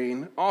your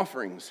grain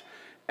offerings.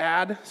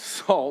 Add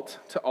salt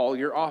to all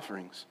your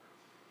offerings.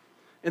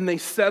 And they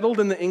settled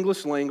in the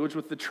English language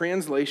with the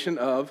translation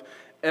of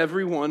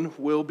everyone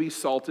will be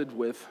salted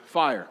with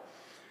fire.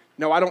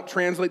 Now, I don't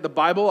translate the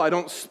Bible. I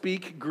don't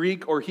speak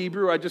Greek or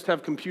Hebrew. I just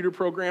have computer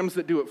programs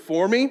that do it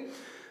for me.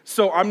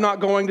 So I'm not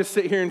going to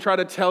sit here and try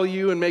to tell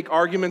you and make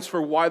arguments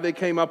for why they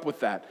came up with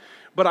that.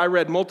 But I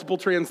read multiple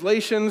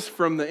translations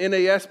from the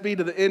NASB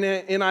to the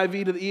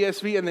NIV to the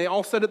ESV, and they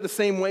all said it the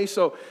same way.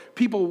 So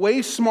people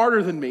way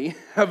smarter than me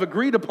have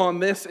agreed upon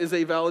this as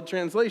a valid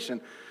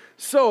translation.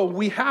 So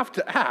we have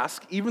to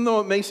ask, even though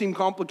it may seem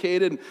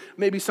complicated,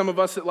 maybe some of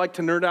us that like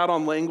to nerd out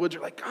on language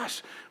are like,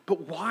 gosh,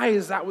 but why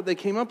is that what they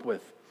came up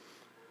with?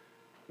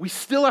 We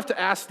still have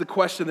to ask the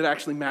question that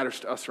actually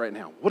matters to us right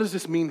now. What does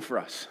this mean for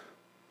us?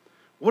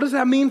 What does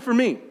that mean for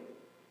me?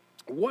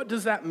 What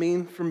does that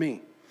mean for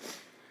me?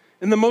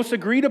 And the most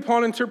agreed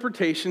upon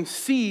interpretation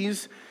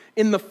sees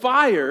in the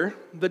fire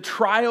the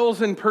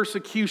trials and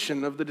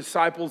persecution of the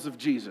disciples of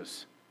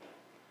Jesus.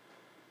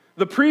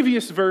 The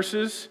previous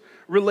verses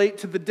relate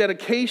to the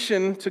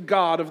dedication to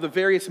God of the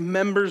various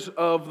members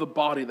of the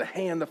body, the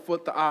hand, the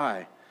foot, the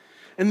eye.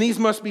 And these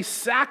must be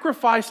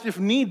sacrificed if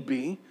need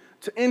be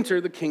to enter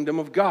the kingdom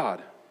of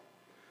God.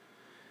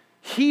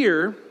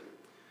 Here,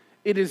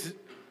 it is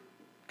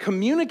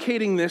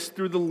communicating this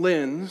through the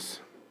lens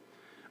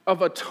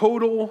of a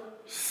total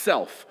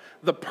self.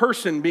 The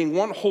person being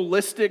one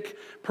holistic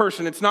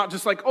person. It's not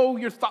just like, oh,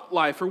 your thought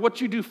life or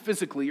what you do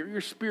physically or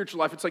your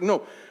spiritual life. It's like,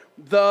 no,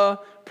 the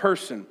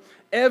person.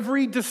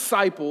 Every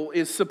disciple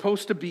is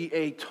supposed to be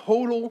a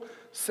total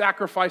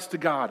sacrifice to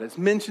God, as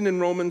mentioned in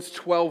Romans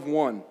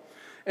 12:1.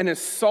 And as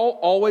salt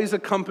always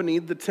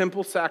accompanied the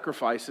temple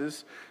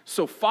sacrifices,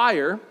 so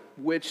fire,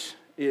 which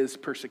is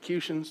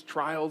persecutions,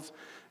 trials,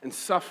 and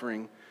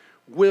suffering,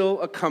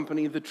 will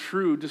accompany the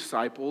true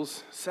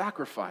disciples'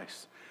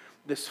 sacrifice.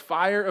 This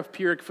fire of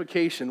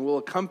purification will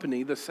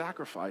accompany the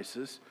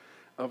sacrifices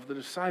of the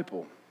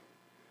disciple.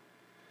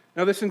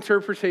 Now, this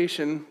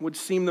interpretation would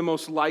seem the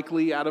most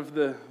likely out of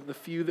the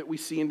few that we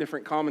see in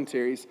different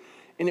commentaries,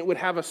 and it would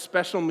have a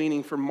special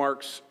meaning for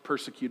Mark's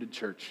persecuted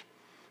church,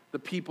 the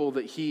people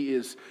that he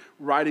is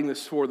writing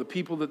this for, the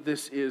people that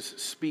this is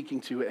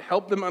speaking to. It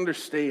helped them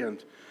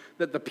understand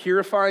that the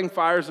purifying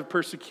fires of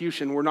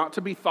persecution were not to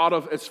be thought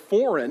of as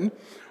foreign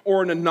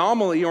or an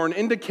anomaly or an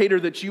indicator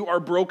that you are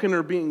broken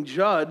or being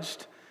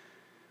judged,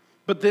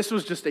 but this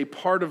was just a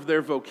part of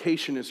their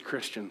vocation as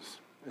Christians,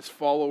 as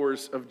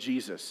followers of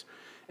Jesus,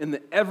 and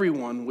that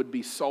everyone would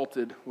be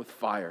salted with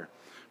fire,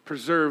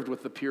 preserved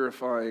with the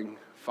purifying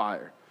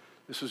fire.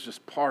 This was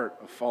just part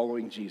of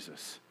following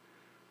Jesus.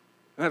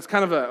 And that's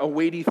kind of a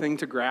weighty thing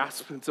to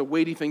grasp. It's a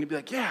weighty thing to be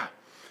like, yeah,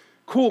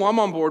 cool, I'm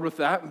on board with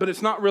that. But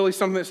it's not really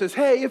something that says,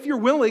 hey, if you're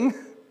willing.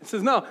 It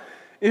says, no,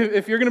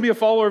 if you're going to be a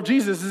follower of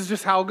Jesus, this is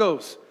just how it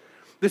goes.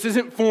 This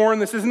isn't foreign.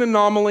 This isn't an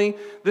anomaly.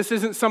 This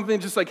isn't something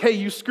just like, hey,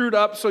 you screwed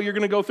up, so you're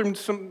going to go through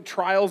some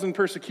trials and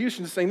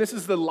persecutions. It's saying this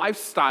is the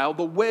lifestyle,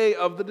 the way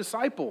of the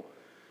disciple.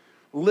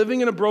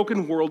 Living in a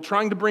broken world,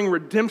 trying to bring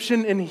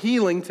redemption and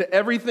healing to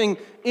everything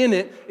in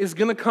it is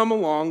going to come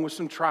along with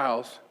some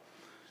trials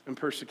and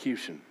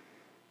persecution.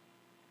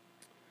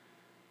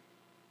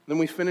 Then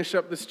we finish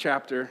up this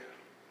chapter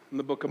in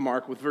the book of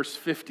Mark with verse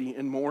 50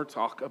 and more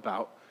talk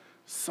about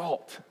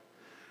salt.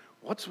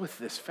 What's with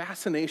this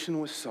fascination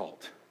with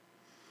salt?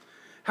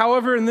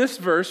 However, in this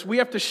verse, we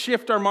have to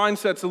shift our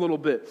mindsets a little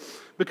bit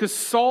because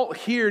salt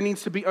here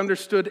needs to be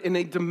understood in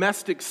a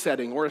domestic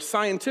setting or a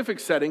scientific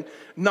setting,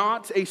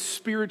 not a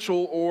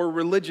spiritual or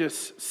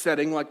religious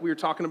setting like we were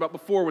talking about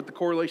before with the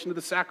correlation to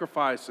the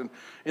sacrifice and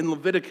in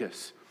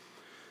Leviticus.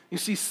 You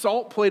see,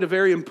 salt played a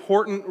very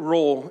important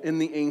role in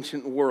the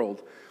ancient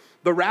world.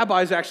 The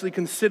rabbis actually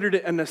considered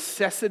it a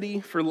necessity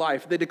for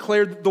life. They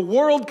declared the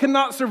world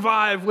cannot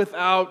survive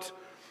without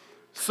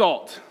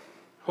salt.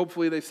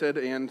 Hopefully they said,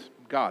 and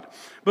God.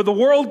 But the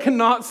world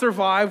cannot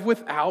survive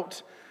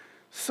without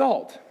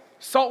salt.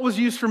 Salt was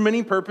used for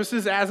many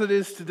purposes, as it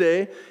is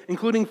today,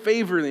 including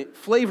flavoring,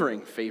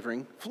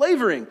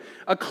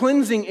 a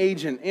cleansing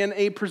agent, and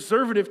a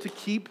preservative to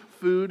keep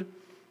food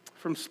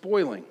from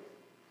spoiling.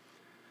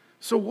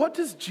 So what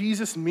does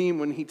Jesus mean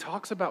when he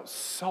talks about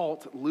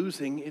salt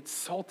losing its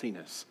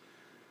saltiness?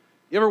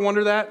 You ever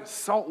wonder that?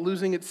 Salt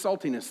losing its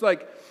saltiness.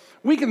 Like,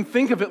 we can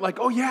think of it like,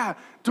 oh yeah,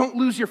 don't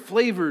lose your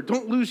flavor.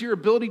 Don't lose your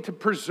ability to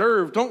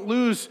preserve. Don't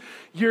lose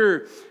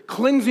your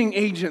cleansing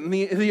agent and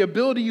the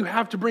ability you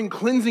have to bring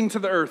cleansing to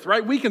the earth,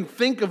 right? We can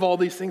think of all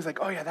these things like,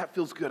 oh yeah, that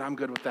feels good. I'm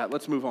good with that.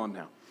 Let's move on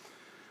now.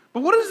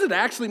 But what is it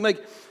actually,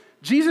 like,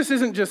 Jesus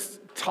isn't just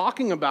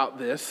talking about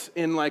this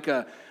in like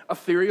a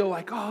ethereal,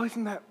 like, oh,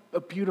 isn't that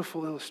a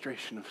beautiful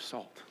illustration of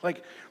salt?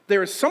 Like,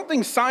 there is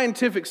something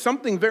scientific,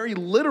 something very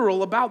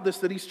literal about this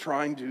that he's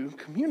trying to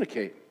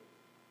communicate.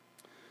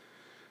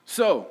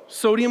 So,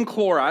 sodium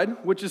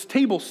chloride, which is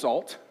table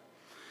salt,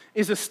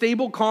 is a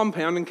stable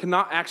compound and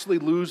cannot actually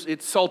lose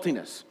its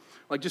saltiness.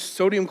 Like just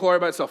sodium chloride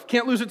by itself.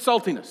 Can't lose its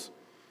saltiness.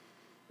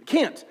 It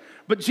can't.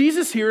 But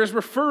Jesus here is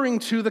referring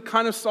to the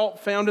kind of salt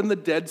found in the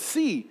Dead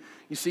Sea.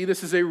 You see,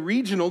 this is a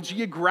regional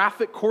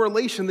geographic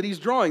correlation that he's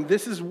drawing.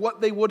 This is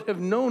what they would have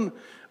known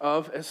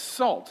of as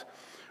salt,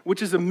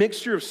 which is a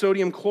mixture of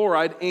sodium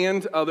chloride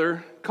and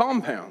other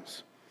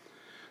compounds.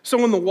 So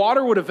when the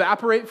water would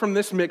evaporate from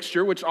this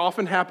mixture, which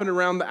often happened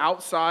around the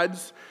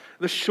outsides,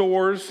 the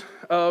shores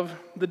of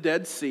the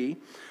Dead Sea,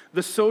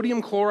 the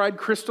sodium chloride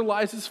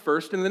crystallizes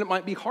first, and then it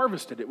might be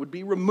harvested. It would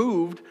be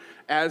removed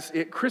as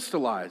it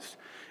crystallized.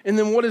 And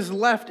then what is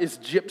left is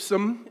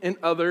gypsum and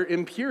other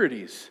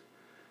impurities.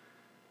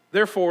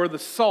 Therefore, the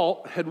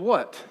salt had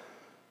what?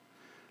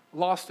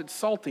 Lost its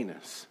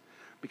saltiness.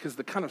 Because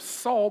the kind of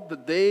salt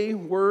that they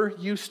were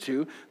used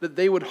to, that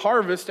they would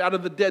harvest out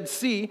of the Dead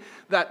Sea,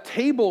 that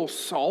table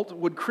salt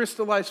would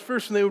crystallize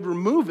first and they would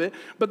remove it,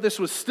 but this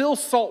was still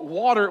salt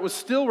water. It was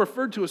still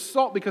referred to as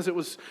salt because it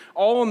was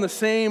all in the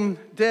same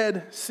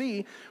Dead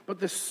Sea, but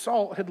this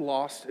salt had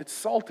lost its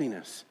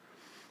saltiness.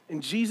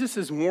 And Jesus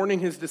is warning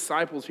his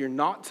disciples here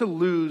not to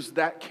lose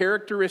that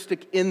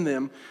characteristic in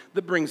them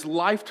that brings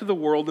life to the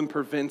world and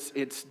prevents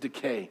its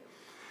decay.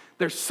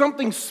 There's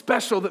something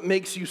special that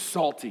makes you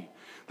salty.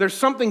 There's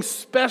something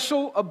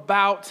special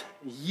about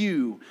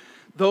you.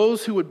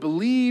 Those who would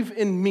believe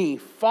in me,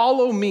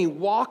 follow me,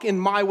 walk in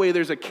my way.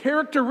 There's a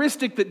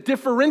characteristic that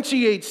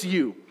differentiates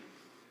you.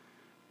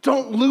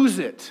 Don't lose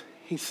it,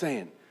 he's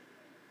saying.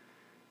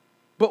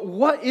 But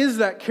what is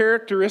that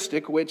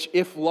characteristic which,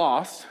 if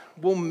lost,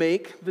 will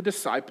make the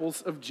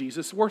disciples of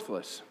Jesus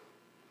worthless?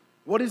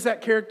 What is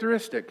that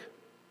characteristic?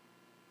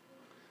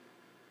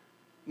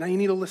 Now you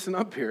need to listen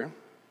up here.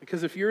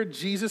 Because if you're a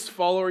Jesus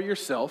follower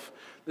yourself,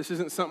 this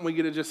isn't something we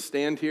get to just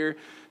stand here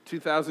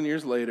 2,000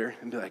 years later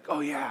and be like,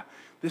 oh yeah,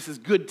 this is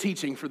good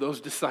teaching for those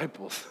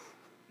disciples.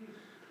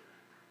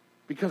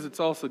 Because it's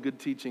also good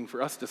teaching for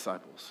us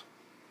disciples.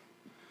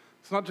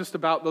 It's not just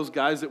about those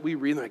guys that we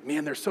read, like,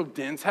 man, they're so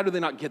dense. How do they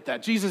not get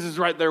that? Jesus is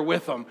right there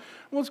with them.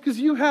 Well, it's because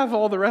you have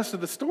all the rest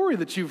of the story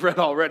that you've read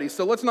already.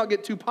 So let's not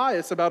get too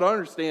pious about our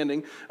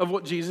understanding of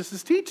what Jesus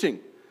is teaching.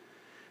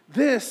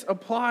 This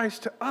applies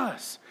to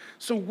us.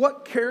 So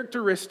what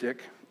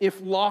characteristic, if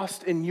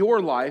lost in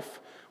your life,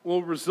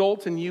 will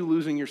result in you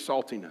losing your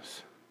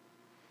saltiness?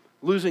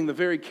 Losing the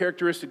very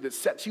characteristic that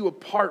sets you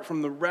apart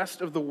from the rest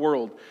of the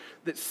world,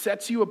 that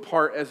sets you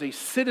apart as a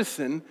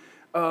citizen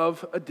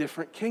of a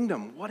different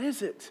kingdom. What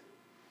is it?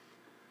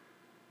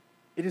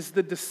 It is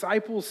the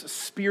disciples'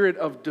 spirit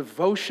of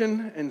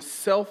devotion and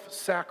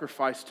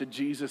self-sacrifice to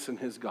Jesus and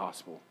his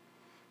gospel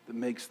that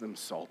makes them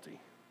salty.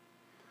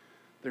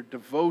 Their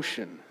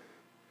devotion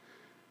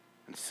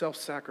and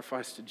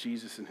self-sacrifice to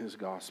Jesus and his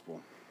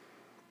gospel.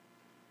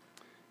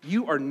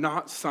 You are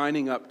not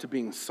signing up to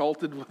being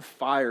salted with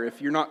fire if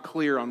you're not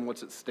clear on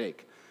what's at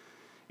stake.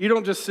 You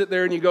don't just sit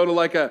there and you go to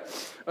like a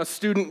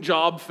student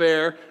job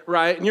fair,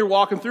 right? And you're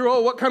walking through,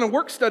 oh, what kind of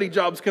work study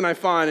jobs can I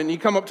find? And you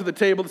come up to the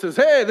table that says,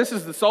 hey, this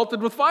is the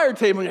salted with fire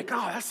table. And you're like,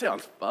 oh, that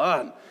sounds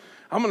fun.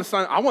 I'm going to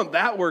sign, I want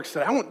that work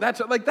study. I want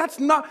that. Like, it's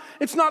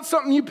not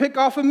something you pick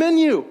off a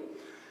menu.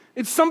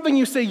 It's something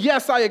you say,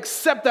 yes, I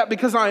accept that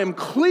because I am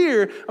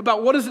clear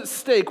about what is at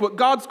stake, what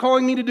God's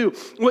calling me to do,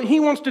 what he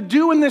wants to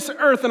do in this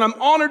earth, and I'm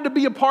honored to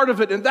be a part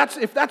of it. And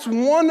if that's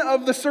one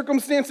of the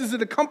circumstances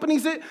that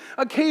accompanies it,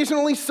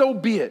 occasionally so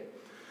be it.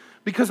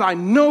 Because I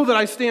know that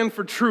I stand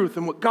for truth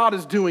and what God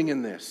is doing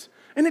in this.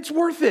 And it's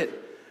worth it.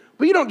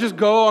 But you don't just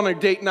go on a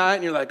date night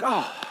and you're like,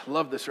 oh, I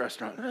love this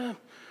restaurant.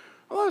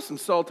 I'll have some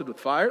salted with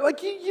fire.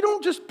 Like, you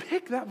don't just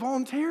pick that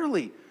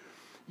voluntarily.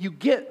 You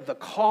get the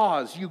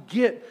cause. You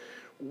get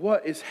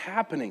what is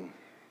happening.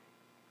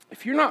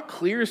 If you're not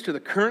clear as to the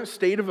current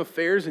state of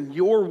affairs in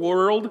your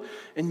world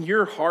and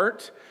your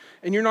heart,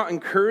 and you're not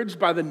encouraged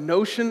by the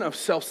notion of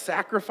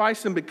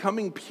self-sacrifice and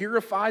becoming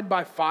purified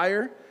by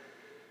fire,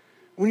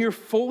 when you're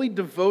fully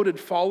devoted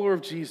follower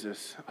of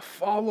Jesus, a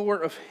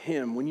follower of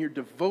him, when you're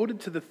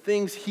devoted to the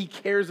things he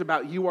cares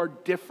about, you are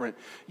different.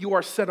 You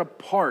are set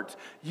apart.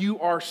 You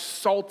are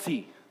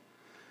salty.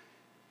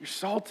 You're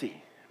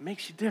salty. It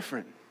makes you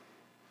different.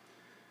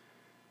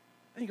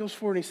 Then he goes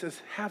forward and he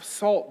says, have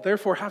salt.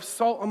 Therefore, have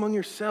salt among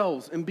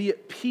yourselves and be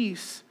at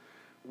peace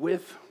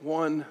with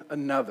one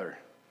another.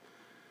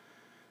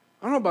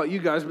 I don't know about you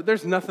guys, but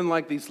there's nothing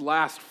like these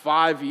last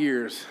 5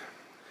 years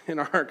in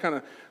our kind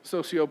of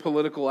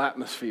socio-political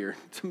atmosphere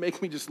to make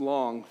me just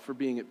long for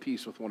being at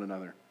peace with one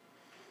another.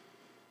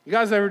 You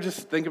guys ever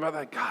just think about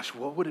that? Gosh,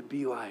 what would it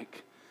be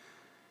like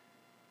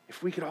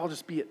if we could all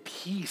just be at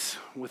peace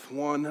with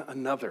one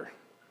another?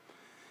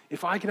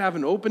 If I could have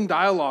an open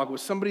dialogue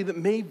with somebody that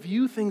may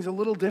view things a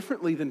little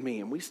differently than me,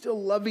 and we still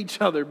love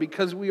each other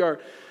because we are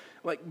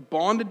like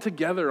bonded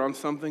together on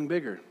something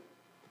bigger.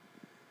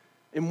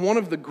 And one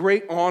of the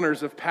great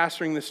honors of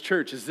pastoring this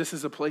church is this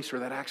is a place where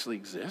that actually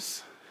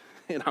exists,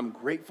 and I'm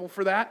grateful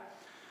for that.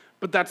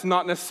 But that's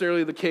not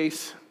necessarily the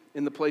case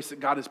in the place that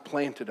God has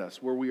planted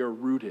us, where we are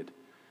rooted.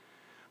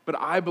 But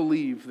I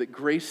believe that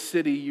Grace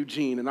City,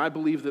 Eugene, and I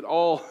believe that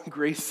all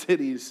Grace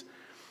Cities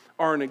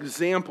are an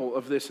example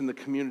of this in the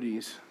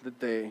communities that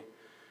they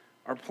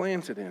are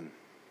planted in.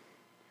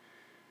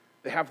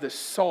 They have this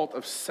salt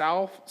of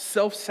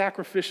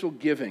self-sacrificial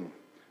giving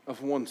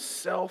of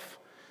oneself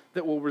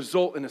that will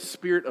result in a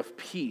spirit of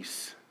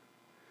peace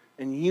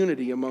and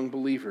unity among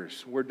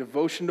believers, where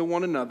devotion to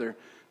one another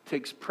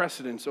takes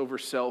precedence over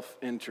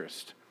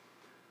self-interest.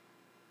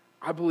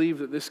 I believe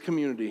that this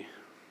community,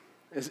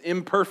 as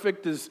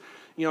imperfect as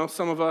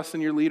some of us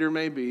and your leader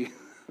may be,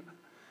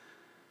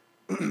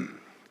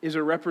 is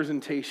a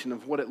representation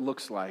of what it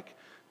looks like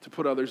to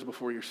put others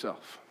before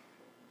yourself.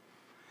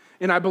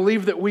 And I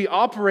believe that we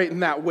operate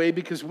in that way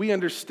because we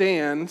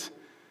understand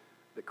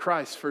that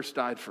Christ first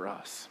died for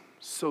us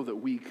so that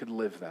we could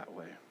live that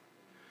way.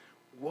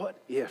 What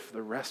if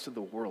the rest of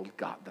the world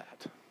got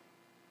that?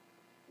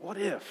 What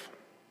if?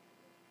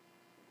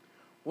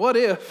 What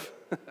if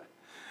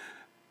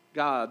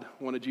God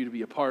wanted you to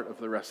be a part of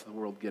the rest of the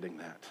world getting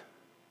that?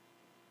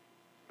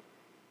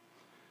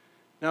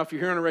 Now, if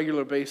you're here on a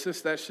regular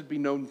basis, that should be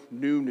no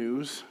new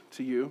news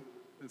to you.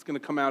 It's going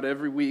to come out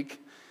every week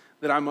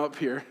that I'm up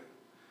here.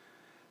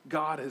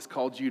 God has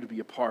called you to be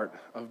a part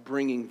of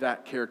bringing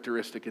that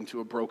characteristic into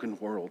a broken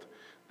world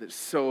that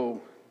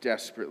so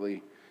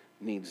desperately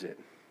needs it.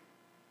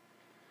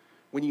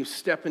 When you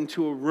step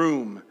into a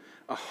room,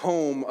 a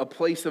home, a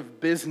place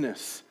of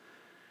business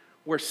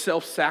where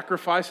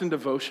self-sacrifice and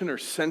devotion are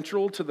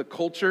central to the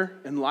culture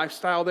and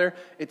lifestyle there,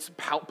 it's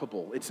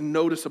palpable, it's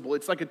noticeable,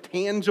 it's like a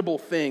tangible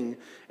thing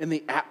in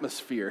the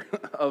atmosphere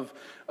of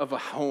a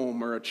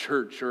home or a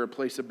church or a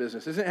place of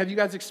business. Have you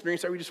guys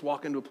experienced that? We just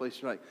walk into a place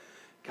and you're like,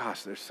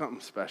 gosh, there's something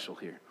special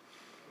here.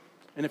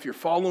 And if you're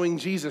following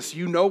Jesus,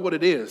 you know what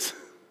it is.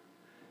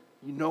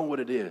 You know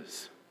what it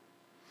is.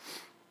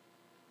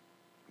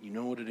 You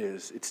know what it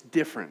is. It's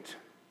different.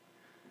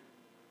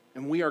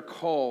 And we are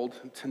called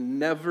to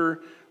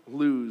never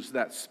lose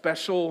that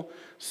special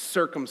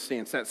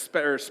circumstance, that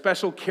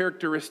special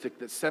characteristic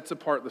that sets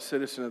apart the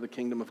citizen of the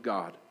kingdom of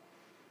God.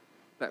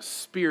 That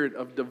spirit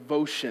of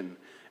devotion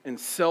and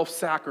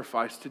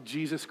self-sacrifice to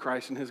Jesus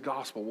Christ and his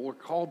gospel. Well, we're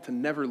called to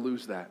never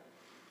lose that.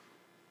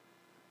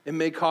 It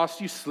may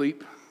cost you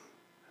sleep.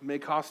 It may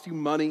cost you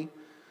money,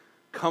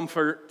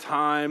 comfort,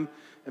 time.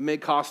 It may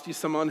cost you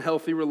some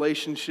unhealthy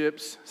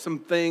relationships, some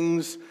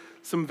things,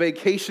 some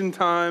vacation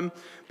time.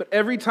 But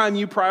every time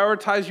you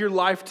prioritize your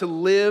life to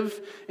live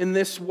in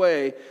this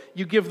way,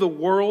 you give the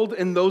world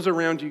and those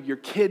around you, your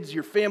kids,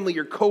 your family,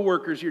 your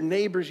coworkers, your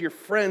neighbors, your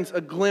friends,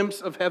 a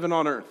glimpse of heaven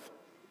on earth.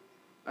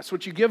 That's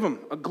what you give them,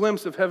 a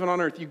glimpse of heaven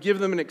on earth. You give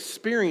them an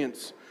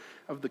experience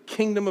of the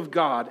kingdom of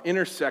God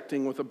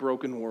intersecting with a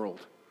broken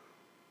world,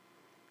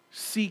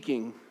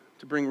 seeking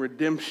to bring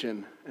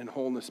redemption and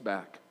wholeness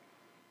back.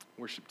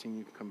 Worship team,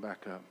 you can come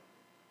back up.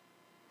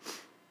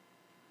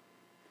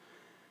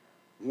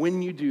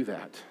 When you do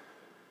that,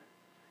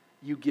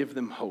 you give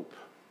them hope.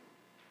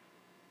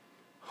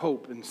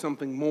 Hope in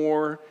something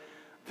more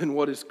than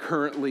what is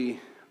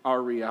currently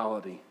our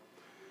reality.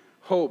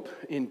 Hope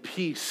in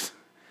peace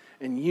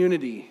and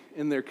unity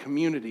in their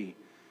community,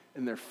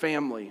 in their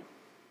family,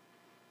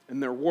 in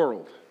their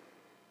world.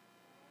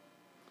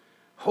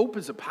 Hope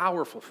is a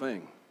powerful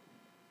thing,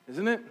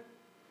 isn't it?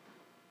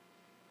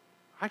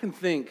 I can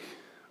think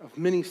of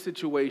many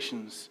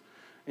situations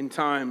and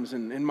times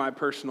in my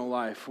personal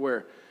life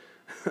where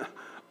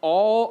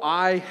all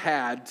I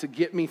had to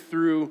get me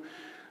through,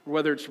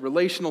 whether it's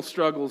relational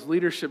struggles,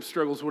 leadership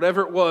struggles,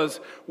 whatever it was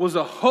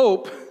a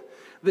hope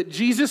that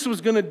Jesus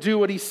was going to do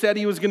what he said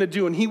he was going to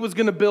do, and he was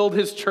going to build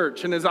his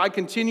church. And as I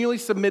continually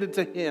submitted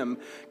to him,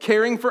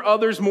 caring for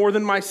others more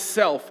than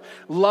myself,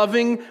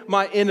 loving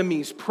my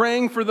enemies,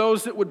 praying for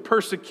those that would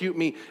persecute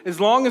me,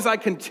 as long as I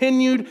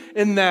continued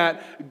in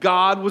that,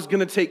 God was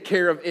going to take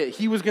care of it.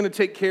 He was going to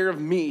take care of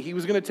me. He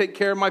was going to take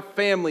care of my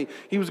family.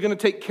 He was going to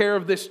take care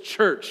of this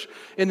church.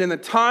 And in the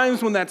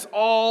times when that's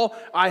all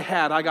I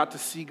had, I got to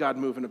see God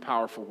move in a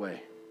powerful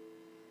way.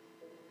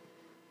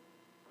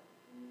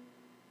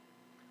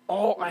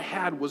 All I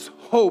had was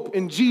hope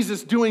in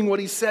Jesus doing what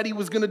he said he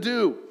was going to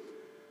do.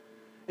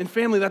 And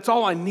family, that's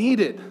all I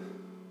needed.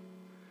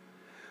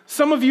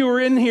 Some of you are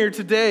in here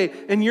today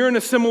and you're in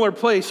a similar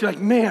place. You're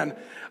like, man,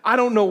 I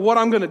don't know what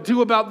I'm going to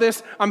do about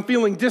this. I'm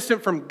feeling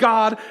distant from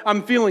God.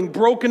 I'm feeling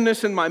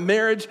brokenness in my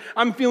marriage.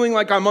 I'm feeling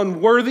like I'm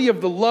unworthy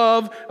of the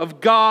love of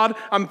God.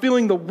 I'm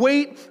feeling the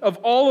weight of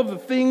all of the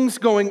things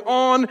going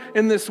on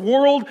in this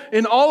world.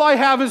 And all I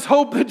have is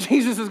hope that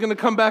Jesus is going to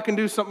come back and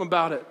do something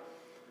about it.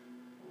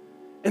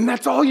 And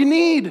that's all you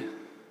need.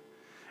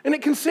 And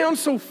it can sound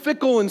so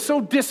fickle and so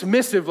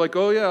dismissive, like,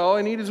 oh yeah, all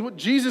I need is what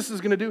Jesus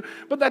is going to do.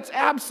 But that's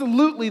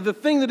absolutely the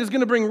thing that is going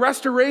to bring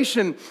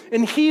restoration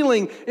and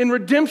healing and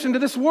redemption to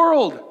this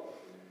world.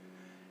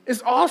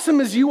 As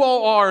awesome as you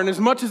all are, and as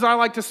much as I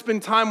like to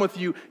spend time with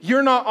you,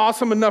 you're not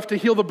awesome enough to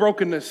heal the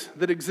brokenness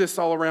that exists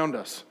all around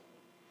us.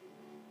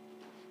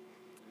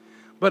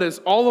 But as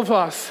all of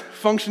us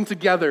function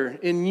together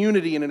in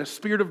unity and in a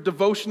spirit of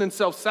devotion and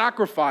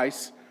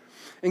self-sacrifice,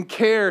 and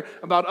care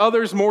about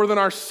others more than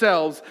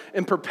ourselves,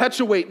 and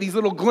perpetuate these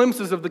little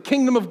glimpses of the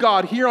kingdom of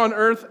God here on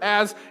earth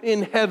as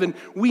in heaven,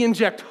 we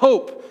inject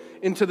hope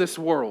into this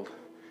world.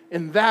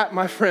 And that,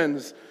 my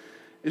friends,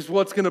 is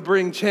what's going to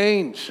bring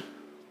change.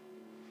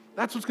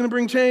 That's what's going to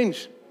bring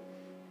change.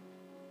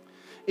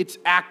 It's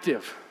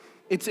active,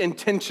 it's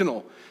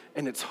intentional,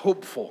 and it's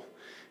hopeful.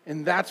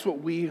 And that's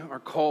what we are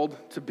called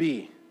to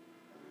be.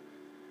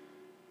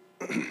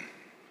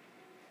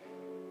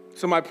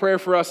 So my prayer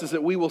for us is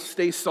that we will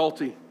stay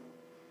salty,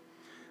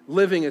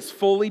 living as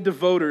fully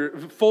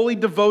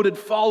devoted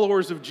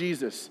followers of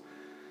Jesus,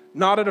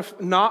 not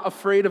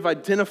afraid of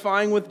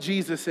identifying with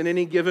Jesus in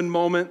any given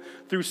moment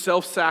through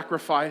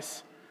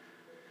self-sacrifice,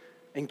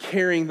 and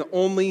carrying the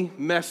only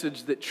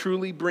message that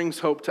truly brings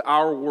hope to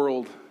our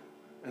world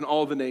and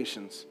all the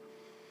nations.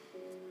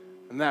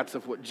 And that's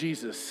of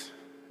Jesus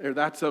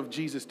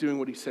doing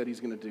what he said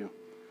he's going to do,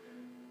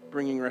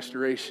 bringing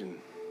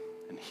restoration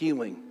and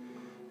healing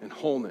and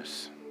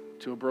wholeness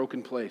to a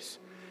broken place.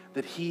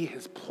 That he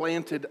has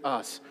planted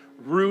us,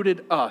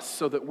 rooted us,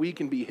 so that we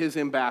can be his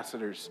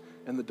ambassadors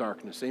in the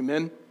darkness.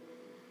 Amen?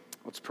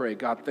 Let's pray.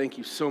 God, thank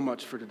you so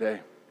much for today.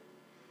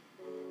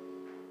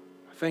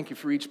 Thank you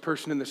for each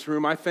person in this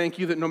room. I thank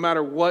you that no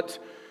matter what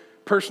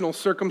personal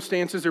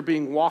circumstances are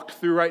being walked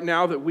through right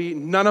now, that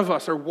none of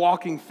us are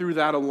walking through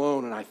that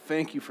alone, and I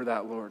thank you for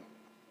that, Lord.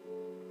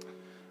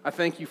 I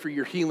thank you for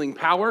your healing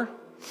power.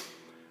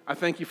 I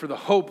thank you for the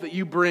hope that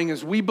you bring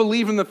as we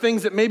believe in the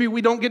things that maybe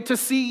we don't get to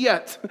see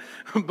yet,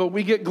 but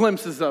we get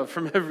glimpses of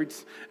from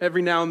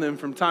every now and then,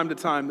 from time to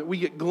time, that we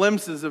get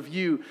glimpses of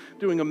you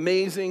doing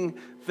amazing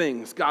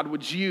things. God,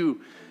 would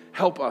you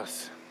help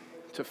us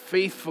to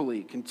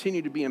faithfully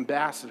continue to be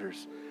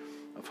ambassadors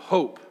of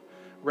hope,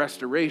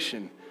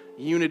 restoration,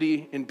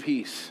 unity, and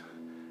peace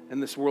in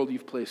this world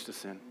you've placed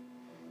us in.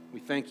 We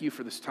thank you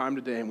for this time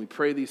today, and we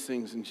pray these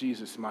things in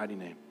Jesus' mighty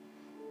name.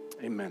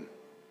 Amen.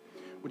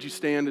 Would you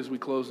stand as we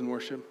close in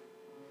worship?